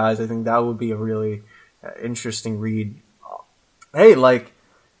other guys. I think that would be a really interesting read. Hey, like,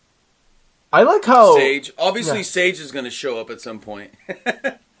 I like how... Sage. Obviously, Sage is going to show up at some point.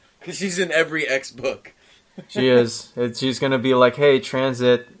 Because she's in every X book. She is. She's going to be like, hey,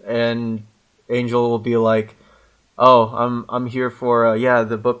 Transit, and Angel will be like, oh, I'm here for,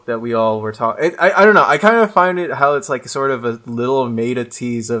 the book that we all were talking... I don't know. I kind of find it how it's like sort of a little meta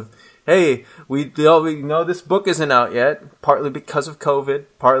tease of, hey, we know this book isn't out yet, partly because of COVID,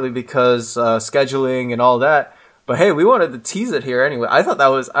 partly because scheduling and all that. But hey, we wanted to tease it here anyway. I thought that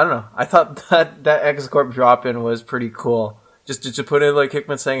was, I don't know. I thought that X-Corp drop-in was pretty cool. Just to put in like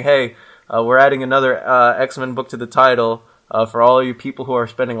Hickman saying, hey, we're adding another X-Men book to the title. For all you people who are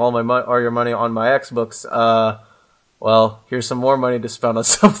spending all your money on my X books, well, here's some more money to spend on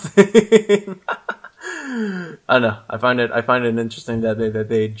something. I don't know. I find it interesting that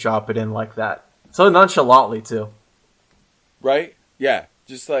they drop it in like that. So nonchalantly too. Right? Yeah.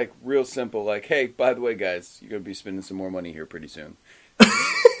 Just like real simple, like, hey, by the way, guys, you're going to be spending some more money here pretty soon.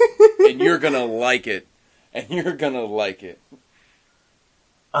 And you're going to like it. And you're going to like it.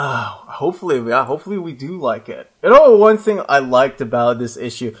 Hopefully we do like it. You know, one thing I liked about this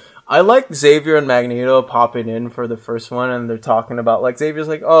issue, I like Xavier and Magneto popping in for the first one, and they're talking about, like, Xavier's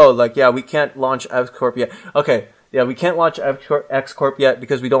like, oh, like, yeah, we can't launch X-Corp yet. Okay, yeah, we can't launch X-Corp yet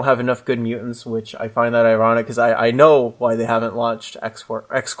because we don't have enough good mutants, which I find that ironic, because I know why they haven't launched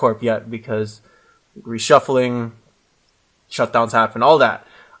X-Corp yet, because reshuffling, shutdowns happen, all that.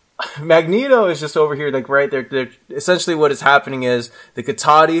 Magneto is just over here, like, right there. Essentially what is happening is the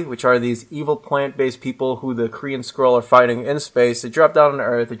Katati, which are these evil plant-based people who the Kree Skrull are fighting in space, they drop down on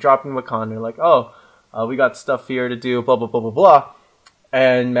Earth, they drop in Wakanda, they're like, oh, we got stuff here to do, blah, blah, blah, blah, blah.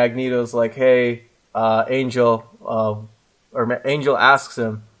 And Magneto's like, hey, Angel, or Angel asks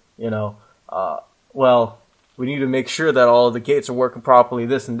him, well, we need to make sure that all the gates are working properly,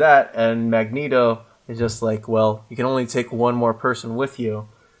 this and that. And Magneto is just like, well, you can only take one more person with you.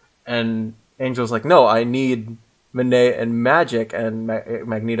 And Angel's like, no, I need Monet and Magic. And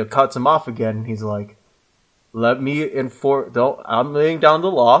Magneto cuts him off again. And he's like, let me I'm laying down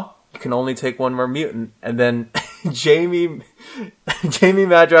the law. You can only take one more mutant. And then Jamie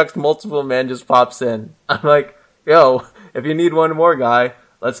Madrox's Multiple Man just pops in. I'm like, yo, if you need one more guy,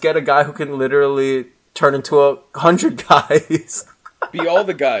 let's get a guy who can literally turn into 100 guys. Be all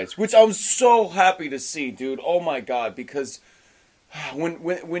the guys, which I'm so happy to see, dude. Oh my god, because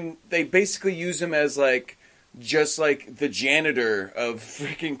when they basically use him as like just like the janitor of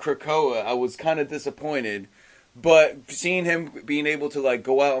freaking Krakoa, I was kind of disappointed. But seeing him being able to like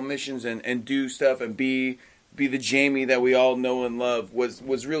go out on missions and do stuff and be the Jamie that we all know and love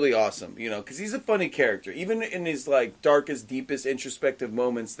was really awesome, because he's a funny character. Even in his like darkest, deepest, introspective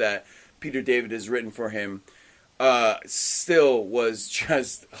moments that Peter David has written for him, still was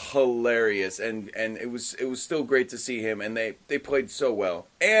just hilarious, and it was still great to see him, and they played so well.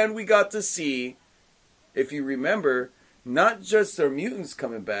 And we got to see, if you remember, not just their mutants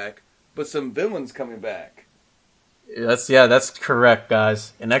coming back, but some villains coming back. That's correct,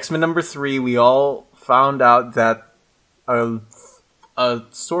 guys. In X-Men number 3, we all found out that a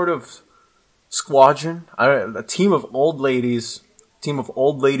sort of squadron, a team of old lady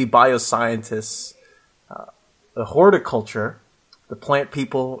bioscientists, the horticulture, the plant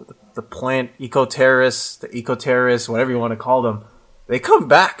people, the plant eco-terrorists, whatever you want to call them, they come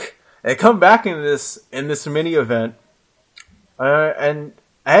back. They come back in this mini event, and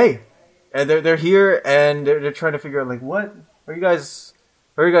hey, and they're here, and they're trying to figure out, like, what are you guys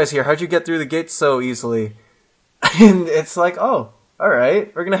here? How'd you get through the gates so easily? And it's like, oh, all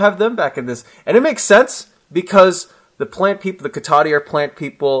right, we're gonna have them back in this, and it makes sense because the plant people, the Katati are plant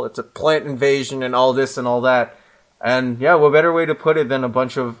people. It's a plant invasion and all this and all that. And yeah, what better way to put it than a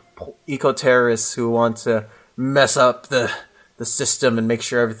bunch of eco-terrorists who want to mess up the system and make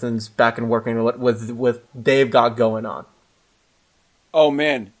sure everything's back and working with they've got going on. Oh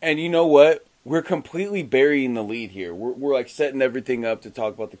man, and you know what? We're completely burying the lead here. We're like setting everything up to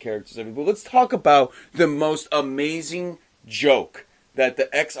talk about the characters. But let's talk about the most amazing joke that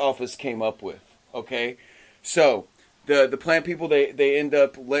the X Office came up with. Okay, so the plant people they end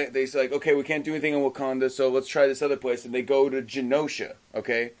up they say like, okay, we can't do anything in Wakanda, so let's try this other place, and they go to Genosha.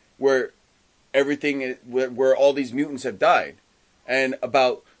 Okay, where everything where all these mutants have died. And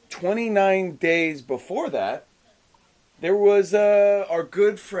about 29 days before that, there was our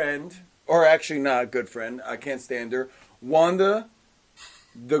good friend, or actually not a good friend, I can't stand her, Wanda,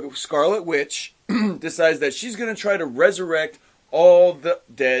 the Scarlet Witch, decides that she's going to try to resurrect all the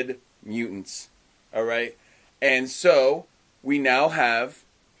dead mutants. All right? And so we now have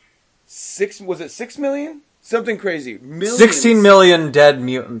 6 million? Something crazy. Millions. 16 million dead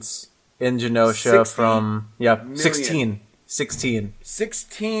mutants in Genosha 16 16.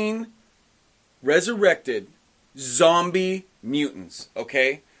 16 resurrected zombie mutants,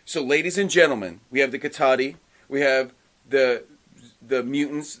 okay? So, ladies and gentlemen, we have the Katati, we have the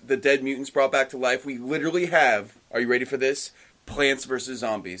mutants, the dead mutants brought back to life. We literally have, are you ready for this? Plants vs.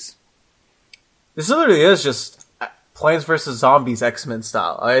 Zombies. This literally is just Plants vs. Zombies X-Men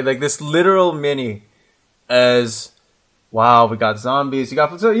style. Like this literal mini as, wow, we got zombies.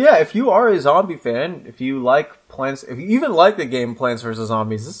 So yeah, if you are a zombie fan, if you like Plants, if you even like the game Plants vs.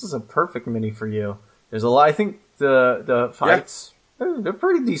 Zombies, this is a perfect mini for you. There's a lot, I think the fights, they're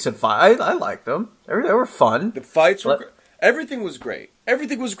pretty decent fights. I like them. They were fun. The fights were great. Everything was great.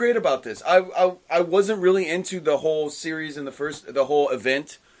 Everything was great about this. I wasn't really into the whole series the whole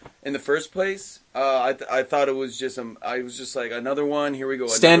event in the first place. I thought it was just I was just like another one. Here we go.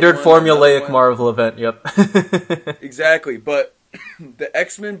 Standard formulaic Marvel event. Yep. Exactly. But the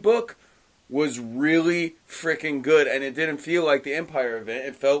X-Men book was really freaking good, and it didn't feel like the Empire event.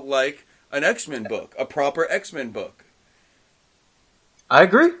 It felt like an X-Men book, a proper X-Men book. I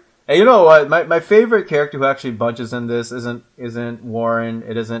agree. And you know what? My favorite character who actually bunches in this isn't Warren.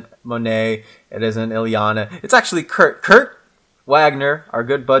 It isn't Monet. It isn't Illyana. It's actually Kurt. Kurt Wagner, our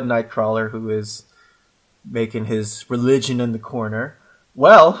good bud Nightcrawler, who is making his religion in the corner.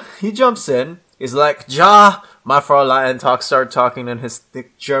 Well, he jumps in. He's like, "Ja, my Fräulein," and start talking in his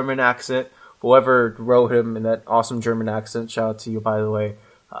thick German accent. Whoever wrote him in that awesome German accent, shout out to you, by the way.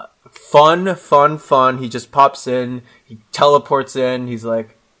 Fun. He just pops in. He teleports in. He's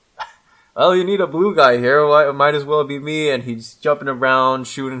like, well, you need a blue guy here. Well, it might as well be me. And he's jumping around,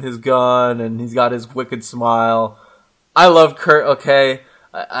 shooting his gun, and he's got his wicked smile. I love Kurt, okay?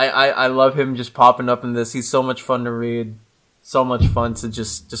 I love him just popping up in this. He's so much fun to read. So much fun to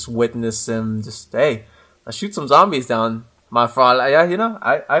just witness him. Just, hey, let's shoot some zombies down, my Fräulein. Yeah, you know,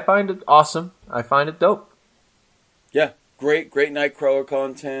 I find it awesome. I find it dope. Yeah, great Nightcrawler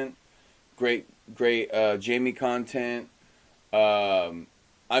content. Great Jamie content.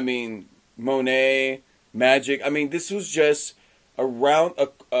 I mean, Monet, Magic. I mean, this was just around.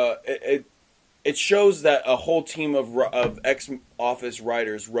 It shows that a whole team of X-Office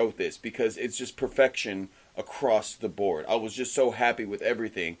writers wrote this because it's just perfection across the board. I was just so happy with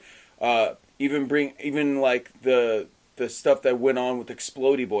everything. Even like the stuff that went on with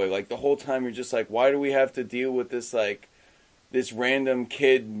Explodey Boy. Like the whole time you're just like, why do we have to deal with this this random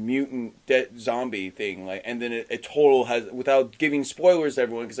kid mutant dead zombie thing, and then it total has, without giving spoilers to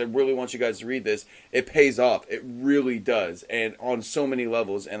everyone, because I really want you guys to read this, it pays off. It really does, and on so many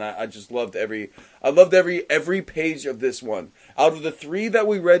levels. And I just loved every page of this one. Out of the 3 that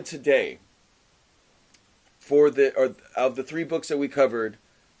we read today, of the 3 books that we covered,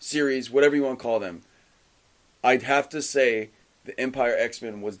 series, whatever you want to call them, I'd have to say the Empire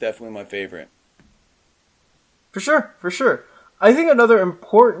X-Men was definitely my favorite. For sure. I think another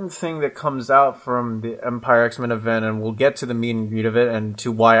important thing that comes out from the Empire X-Men event, and we'll get to the meet and greet of it, and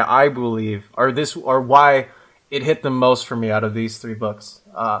to why I believe, or why it hit the most for me out of these 3 books.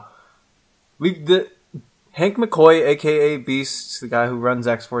 Hank McCoy, aka Beast, the guy who runs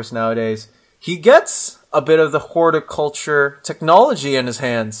X-Force nowadays, he gets a bit of the horticulture technology in his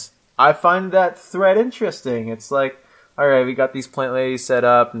hands. I find that thread interesting. It's like, alright, we got these plant ladies set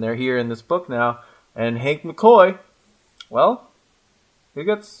up, and they're here in this book now, and Hank McCoy, well, he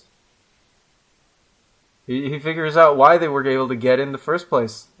figures out why they were able to get in the first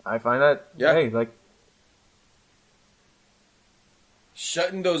place. I find that,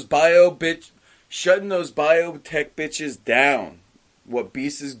 shutting those biotech bitches down. What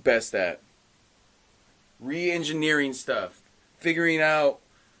Beast is best at. Re-engineering stuff. Figuring out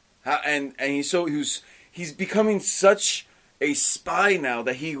how, and he's becoming such a spy now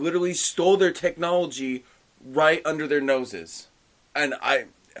that he literally stole their technology right under their noses. And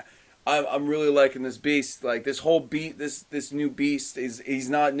I'm really liking this Beast. Like this whole this new Beast he's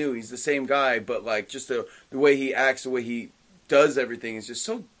not new. He's the same guy, but like just the way he acts, the way he does everything is just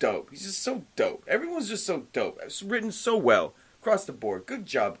so dope. He's just so dope. Everyone's just so dope. It's written so well across the board. Good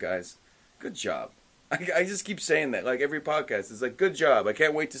job, guys. Good job. I just keep saying that like every podcast. It's like good job. I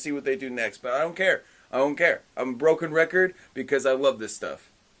can't wait to see what they do next, but I don't care. I'm a broken record because I love this stuff.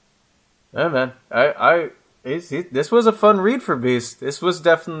 Yeah, man. This was a fun read for Beast. This was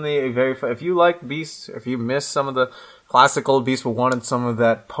definitely a very fun. If you like Beast, if you miss some of the classical Beast, but wanted some of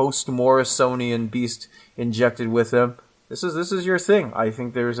that post Morrisonian Beast injected with him, this is your thing. I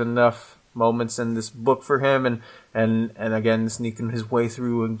think there's enough moments in this book for him, and again sneaking his way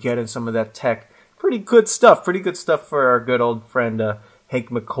through and getting some of that tech. Pretty good stuff. Pretty good stuff for our good old friend Hank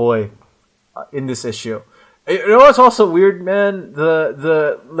McCoy in this issue. You know what's also weird, man?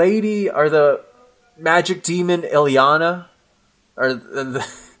 The lady or the magic demon Ilyana, or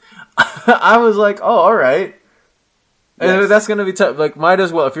I was like, oh, all right. And Yes. that's gonna be tough. Like, might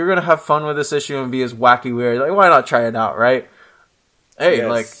as well, if you're gonna have fun with this issue and be as wacky weird, like, why not try it out, right? Hey, Yes.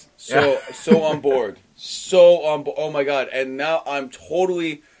 like, So on board. So on bo- Oh my god. And now I'm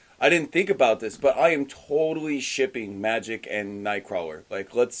totally I didn't think about this, but I am totally shipping Magic and Nightcrawler.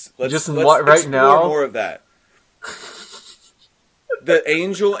 Like let's Just let's right explore now? more of that. The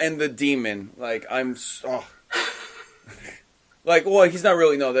angel and the demon. Like like, well, he's not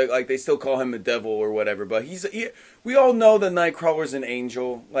really, no, like, they still call him the devil or whatever, but we all know that Nightcrawler's an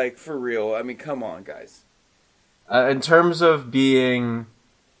angel, like, for real. I mean, come on, guys. in terms of being,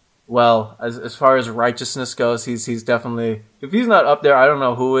 well, as far as righteousness goes, he's definitely, if he's not up there, I don't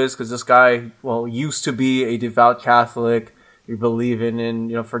know who is, because this guy, well, used to be a devout Catholic. You believe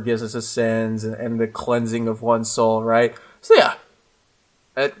in forgiveness of sins and the cleansing of one's soul, right? So yeah,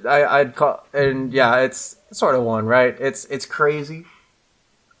 I'd call, and yeah, it's sort of one, right? It's crazy,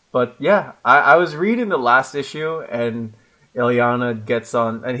 but yeah, I was reading the last issue, and Ilyana gets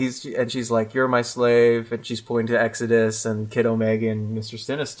on, and she's like, "You're my slave," and she's pointing to Exodus and Kid Omega and Mister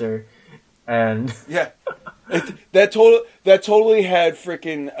Sinister, and Yeah. That totally had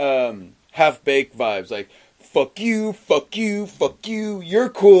freaking half baked vibes. Like, fuck you, fuck you, fuck you, you're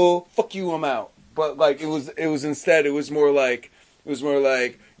cool, fuck you, I'm out. But like it was instead it was more like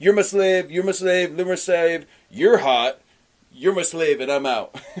you're my slave, you're my slave, you're my slave, you're hot, you're my slave, and I'm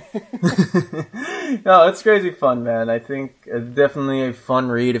out. no, it's crazy fun, man. I think it's definitely a fun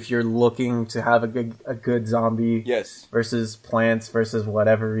read if you're looking to have a good zombie Yes. versus plants versus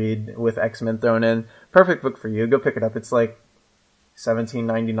whatever read with X-Men thrown in. Perfect book for you. Go pick it up. It's like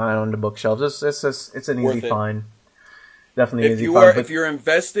 $17.99 on the bookshelves. It's an Worth easy it. find. Definitely If easy you find. are But if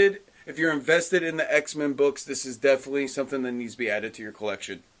you're invested in the X-Men books, this is definitely something that needs to be added to your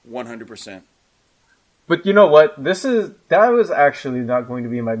collection. 100%. But you know what? That was actually not going to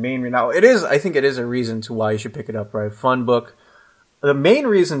be my main read. Now it is. I think it is a reason to why you should pick it up. Right, fun book. The main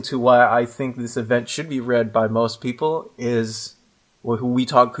reason to why I think this event should be read by most people is who you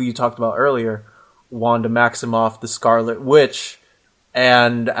talked about earlier, Wanda Maximoff, the Scarlet Witch,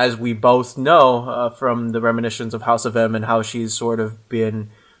 and as we both know from the reminiscence of House of M and how she's sort of been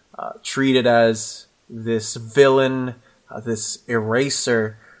treated as this villain, this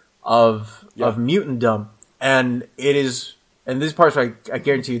eraser of mutantdom, and it is. And these parts, I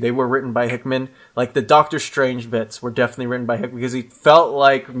guarantee you, they were written by Hickman. Like the Doctor Strange bits were definitely written by Hickman because he felt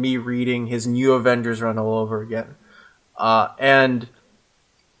like me reading his New Avengers run all over again. And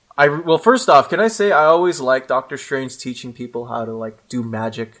well, first off, can I say I always like Doctor Strange teaching people how to like do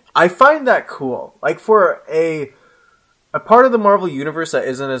magic. I find that cool. Like for a part of the Marvel universe that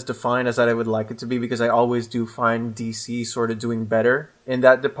isn't as defined as I would like it to be, because I always do find DC sort of doing better in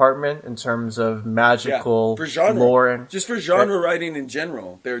that department in terms of magical for genre. lore and Just for genre writing in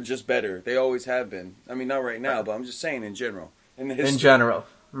general, they're just better. They always have been. I mean, not right now, but I'm just saying in general. In the history. in general.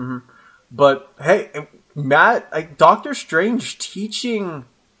 But hey, like Doctor Strange teaching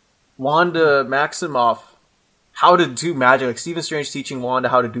Wanda Maximoff how to do magic, like Stephen Strange teaching Wanda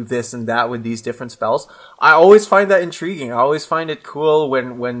how to do this and that with these different spells. I always find that intriguing. I always find it cool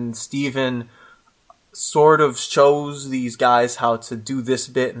when Stephen sort of shows these guys how to do this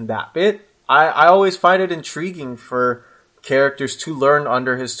bit and that bit. I always find it intriguing for characters to learn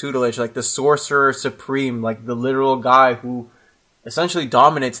under his tutelage, like the Sorcerer Supreme, like the literal guy who essentially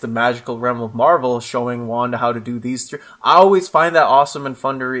dominates the magical realm of Marvel, showing Wanda how to do these three. I always find that awesome and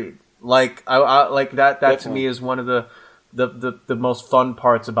fun to read. Like I like that. That Definitely. to me is one of the most fun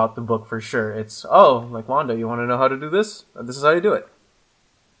parts about the book for sure. It's like Wanda, you want to know how to do this? This is how you do it.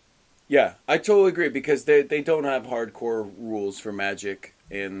 Yeah, I totally agree because they don't have hardcore rules for magic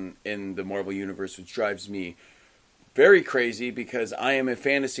in the Marvel universe, which drives me very crazy because I am a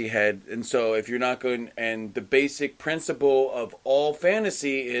fantasy head, and so if you're not going, and the basic principle of all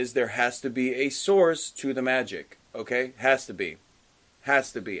fantasy is there has to be a source to the magic. Okay, has to be,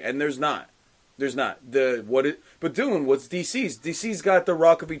 and there's not. But Dune, what's DC's? DC's got the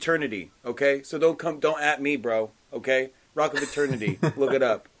Rock of Eternity. Okay, so don't at me, bro. Okay, Rock of Eternity, look it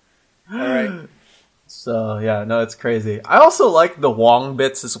up. All right. So yeah, no, it's crazy. I also like the Wong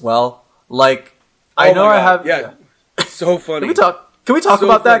bits as well. Like, Oh I know my I God. have. Yeah. So funny. Can we talk So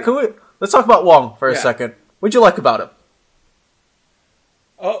about that? funny. Let's talk about Wong for a Yeah. second. What'd you like about him?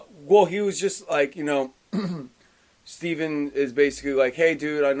 Oh, well, he was just like, Steven is basically like, hey,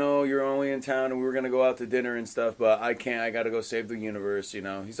 dude, I know you're only in town and we were going to go out to dinner and stuff, but I can't. I got to go save the universe,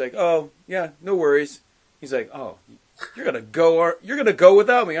 He's like, oh, yeah, no worries. He's like, oh, you're going to go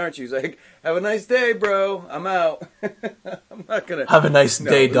without me, aren't you? He's like, have a nice day, bro. I'm out. I'm not going to. Have a nice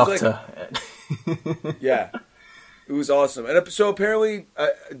day, it was Doctor. Yeah. It was awesome. And so apparently,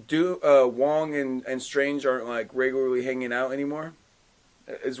 Wong and Strange aren't like regularly hanging out anymore.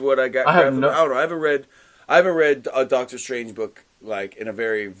 Is what I got. I don't know. I haven't read a Doctor Strange book like in a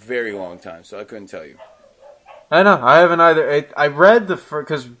very, very long time, so I couldn't tell you. I know. I haven't either. I read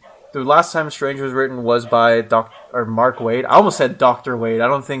because the last time Strange was written was by Mark Waid. I almost said Dr. Wade. I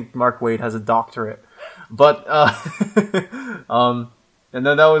don't think Mark Waid has a doctorate, but and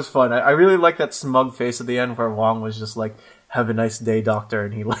then that was fun. I really like that smug face at the end where Wong was just like, "Have a nice day, Doctor,"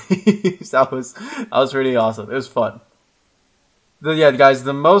 and he leaves. That was pretty awesome. It was fun. Yeah, guys,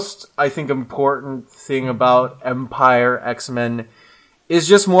 the most, I think, important thing about Empire X-Men is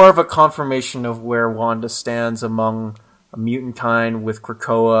just more of a confirmation of where Wanda stands among a mutant kind with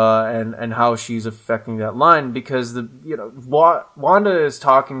Krakoa and how she's affecting that line, because Wanda is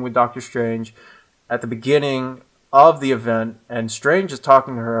talking with Doctor Strange at the beginning of the event, and Strange is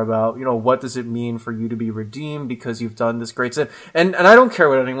talking to her about, what does it mean for you to be redeemed because you've done this great sin. And I don't care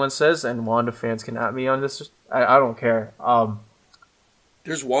what anyone says, and Wanda fans can at me on this. I don't care.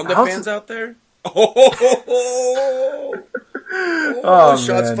 There's Wanda fans out there? Oh,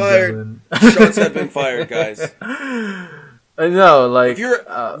 shots man, fired. Dylan. Shots have been fired, guys. I know, like... If you're,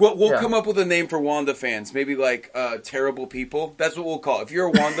 we'll come up with a name for Wanda fans. Maybe like terrible people. That's what we'll call it. If you're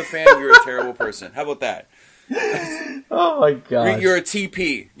a Wanda fan, you're a terrible person. How about that? Oh my god. You're a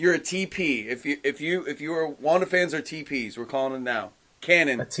TP. You're a TP. If you are Wanda fans are TPs, we're calling them now.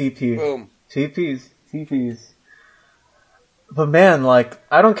 Canon. A TP. Boom. TPs. But man, like,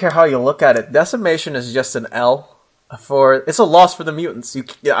 I don't care how you look at it. Decimation is just an L. It's a loss for the mutants.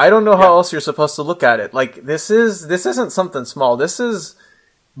 I don't know how else you're supposed to look at it. Like, this isn't something small. This is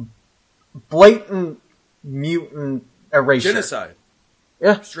blatant mutant erasure. Genocide.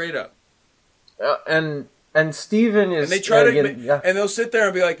 Yeah. Straight up. And Steven is... And they try and they'll sit there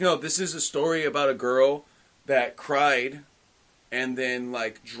and be like, no, this is a story about a girl that cried and then,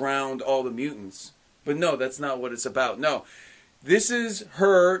 like, drowned all the mutants. But no, that's not what it's about. No. This is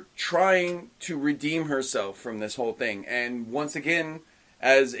her trying to redeem herself from this whole thing. And once again,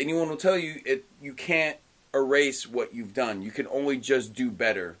 as anyone will tell you, you can't erase what you've done. You can only just do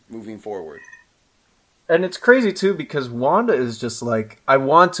better moving forward. And it's crazy, too, because Wanda is just like, I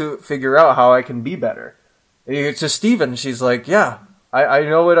want to figure out how I can be better. It's just Steven. She's like, yeah, I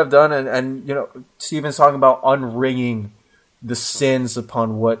know what I've done. And Steven's talking about unringing the sins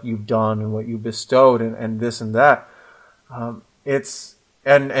upon what you've done and what you bestowed and this and that. And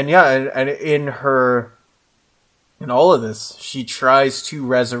in all of this, she tries to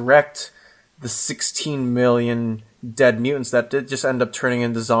resurrect the 16 million dead mutants that did just end up turning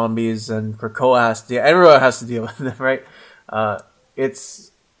into zombies, and Krakoa everyone has to deal with them, right? But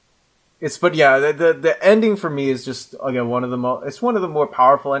yeah, the ending for me is just, again, one of the more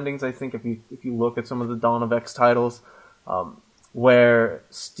powerful endings, I think, if you look at some of the Dawn of X titles, where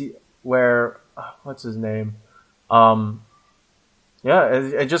what's his name?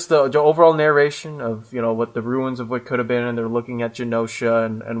 Just the overall narration of, what the ruins of what could have been, and they're looking at Genosha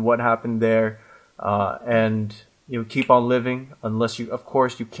and what happened there, and keep on living unless you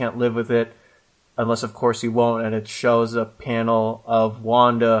can't live with it, unless of course you won't, and it shows a panel of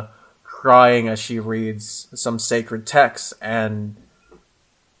Wanda crying as she reads some sacred text, and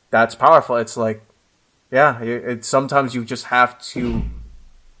that's powerful. It's like, sometimes you just have to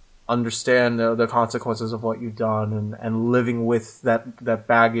understand the consequences of what you've done and living with that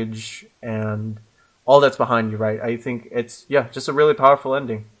baggage and all that's behind you, right? I think it's just a really powerful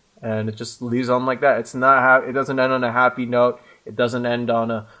ending, and it just leaves on like that. It's not it doesn't end on a happy note. It doesn't end on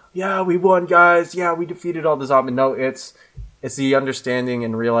a we won, guys, we defeated all the zombies. No, it's the understanding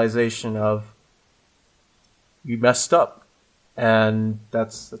and realization of you messed up, and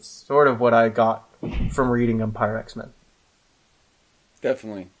that's sort of what I got from reading Empire X-Men.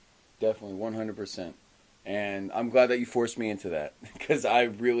 Definitely 100%. And I'm glad that you forced me into that, because I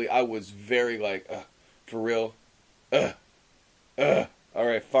was very like, for real, all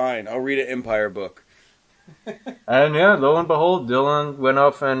right, fine, I'll read an Empire book. And lo and behold, Dylan went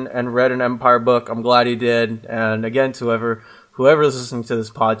off and read an Empire book. I'm glad he did. And again, to whoever's listening to this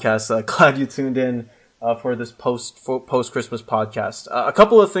podcast, glad you tuned in for this post Christmas podcast. A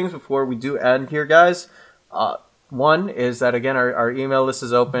couple of things before we do end here, guys. One is that again our email list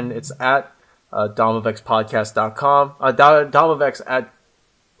is open. It's at domofxpodcast.com. Domofx at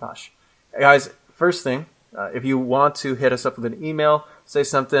gosh, guys. First thing, if you want to hit us up with an email, say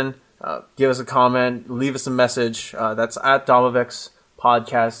something, give us a comment, leave us a message. That's at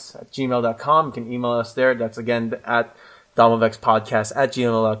domofxpodcast@gmail.com. You can email us there. That's again at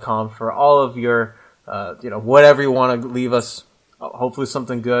domofxpodcast@gmail.com for all of your, whatever you want to leave us. Hopefully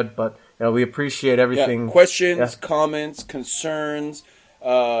something good, but we appreciate everything. Yeah, questions, comments, concerns,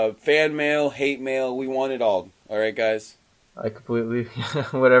 fan mail, hate mail. We want it all. All right, guys. I completely,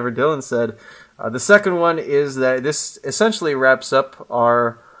 whatever Dylan said. The second one is that this essentially wraps up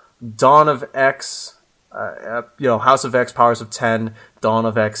our Dawn of X, House of X, Powers of 10, Dawn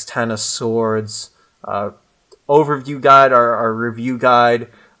of X, 10 of Swords, overview guide, our review guide,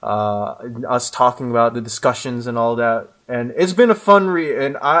 us talking about the discussions and all that. And it's been a fun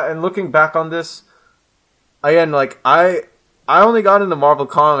read. And looking back on this, again, I only got into Marvel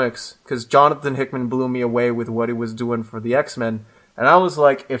Comics because Jonathan Hickman blew me away with what he was doing for the X-Men. And I was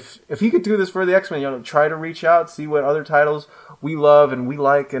like, if he could do this for the X-Men, try to reach out, see what other titles we love and we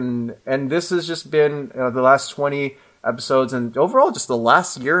like. And this has just been the last 20 episodes and overall just the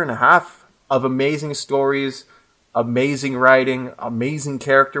last year and a half of amazing stories, amazing writing, amazing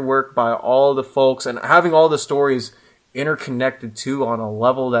character work by all the folks, and having all the stories interconnected too on a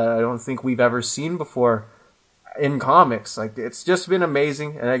level that I don't think we've ever seen before in comics. It's just been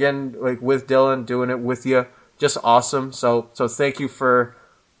amazing. And again, with Dylan, doing it with you, just awesome. So thank you for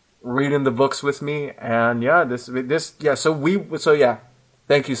reading the books with me. And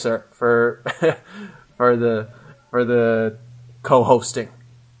thank you, sir, for for the co-hosting.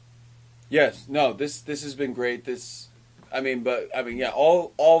 Yes, no, this has been great.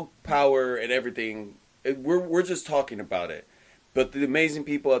 All power and everything. We're just talking about it. But the amazing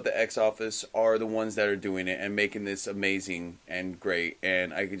people at the X office are the ones that are doing it and making this amazing and great.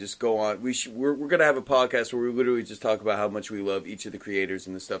 And I could just go on. We're gonna have a podcast where we literally just talk about how much we love each of the creators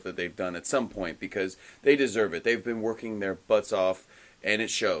and the stuff that they've done at some point, because they deserve it. They've been working their butts off, and it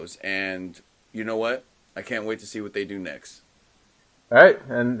shows. And you know what? I can't wait to see what they do next. All right,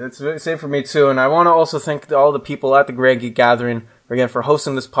 and it's the same for me too. And I want to also thank all the people at the Grand Geek Gathering again for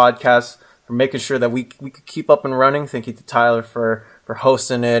hosting this podcast, for making sure that we could keep up and running. Thank you to Tyler for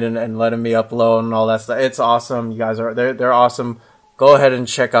hosting it and letting me upload and all that stuff. It's awesome. You guys they're awesome. Go ahead and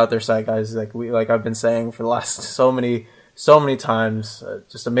check out their site, guys. Like I've been saying for the last so many times,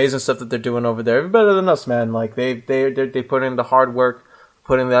 just amazing stuff that they're doing over there. They're better than us, man. They put in the hard work,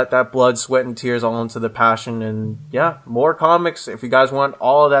 putting that blood, sweat, and tears all into the passion. And yeah, more comics. If you guys want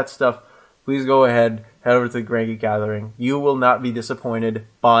all of that stuff, please go ahead, head over to the Grand Geek Gathering. You will not be disappointed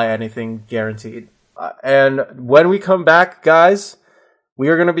by anything, guaranteed. And when we come back, guys, we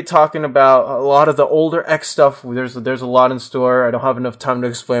are going to be talking about a lot of the older X stuff. There's a lot in store. I don't have enough time to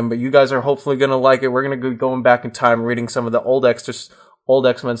explain, but you guys are hopefully going to like it. We're going to be going back in time, reading some of the old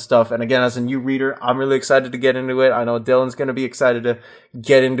X-Men stuff. And again, as a new reader, I'm really excited to get into it. I know Dylan's going to be excited to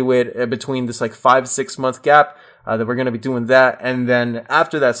get into it between this 5-6 month gap. That we're going to be doing that. And then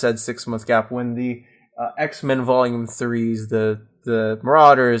after that said 6 month gap, when the X-Men Volume 3s, the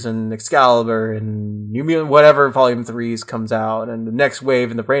Marauders and Excalibur and New Mutant whatever Volume 3s comes out, and the next wave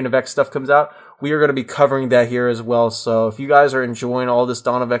and the Reign of X stuff comes out, we are going to be covering that here as well. So if you guys are enjoying all this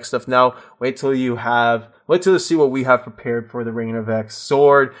Dawn of X stuff now, wait till you see what we have prepared for the Reign of X,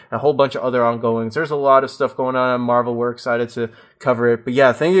 Sword, and a whole bunch of other ongoings. There's a lot of stuff going on at Marvel. We're excited to cover it. But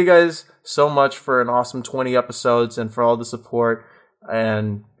yeah, thank you guys so much for an awesome 20 episodes and for all the support.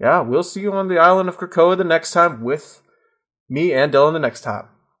 And yeah, we'll see you on the island of Krakoa the next time with me and Dylan the next time.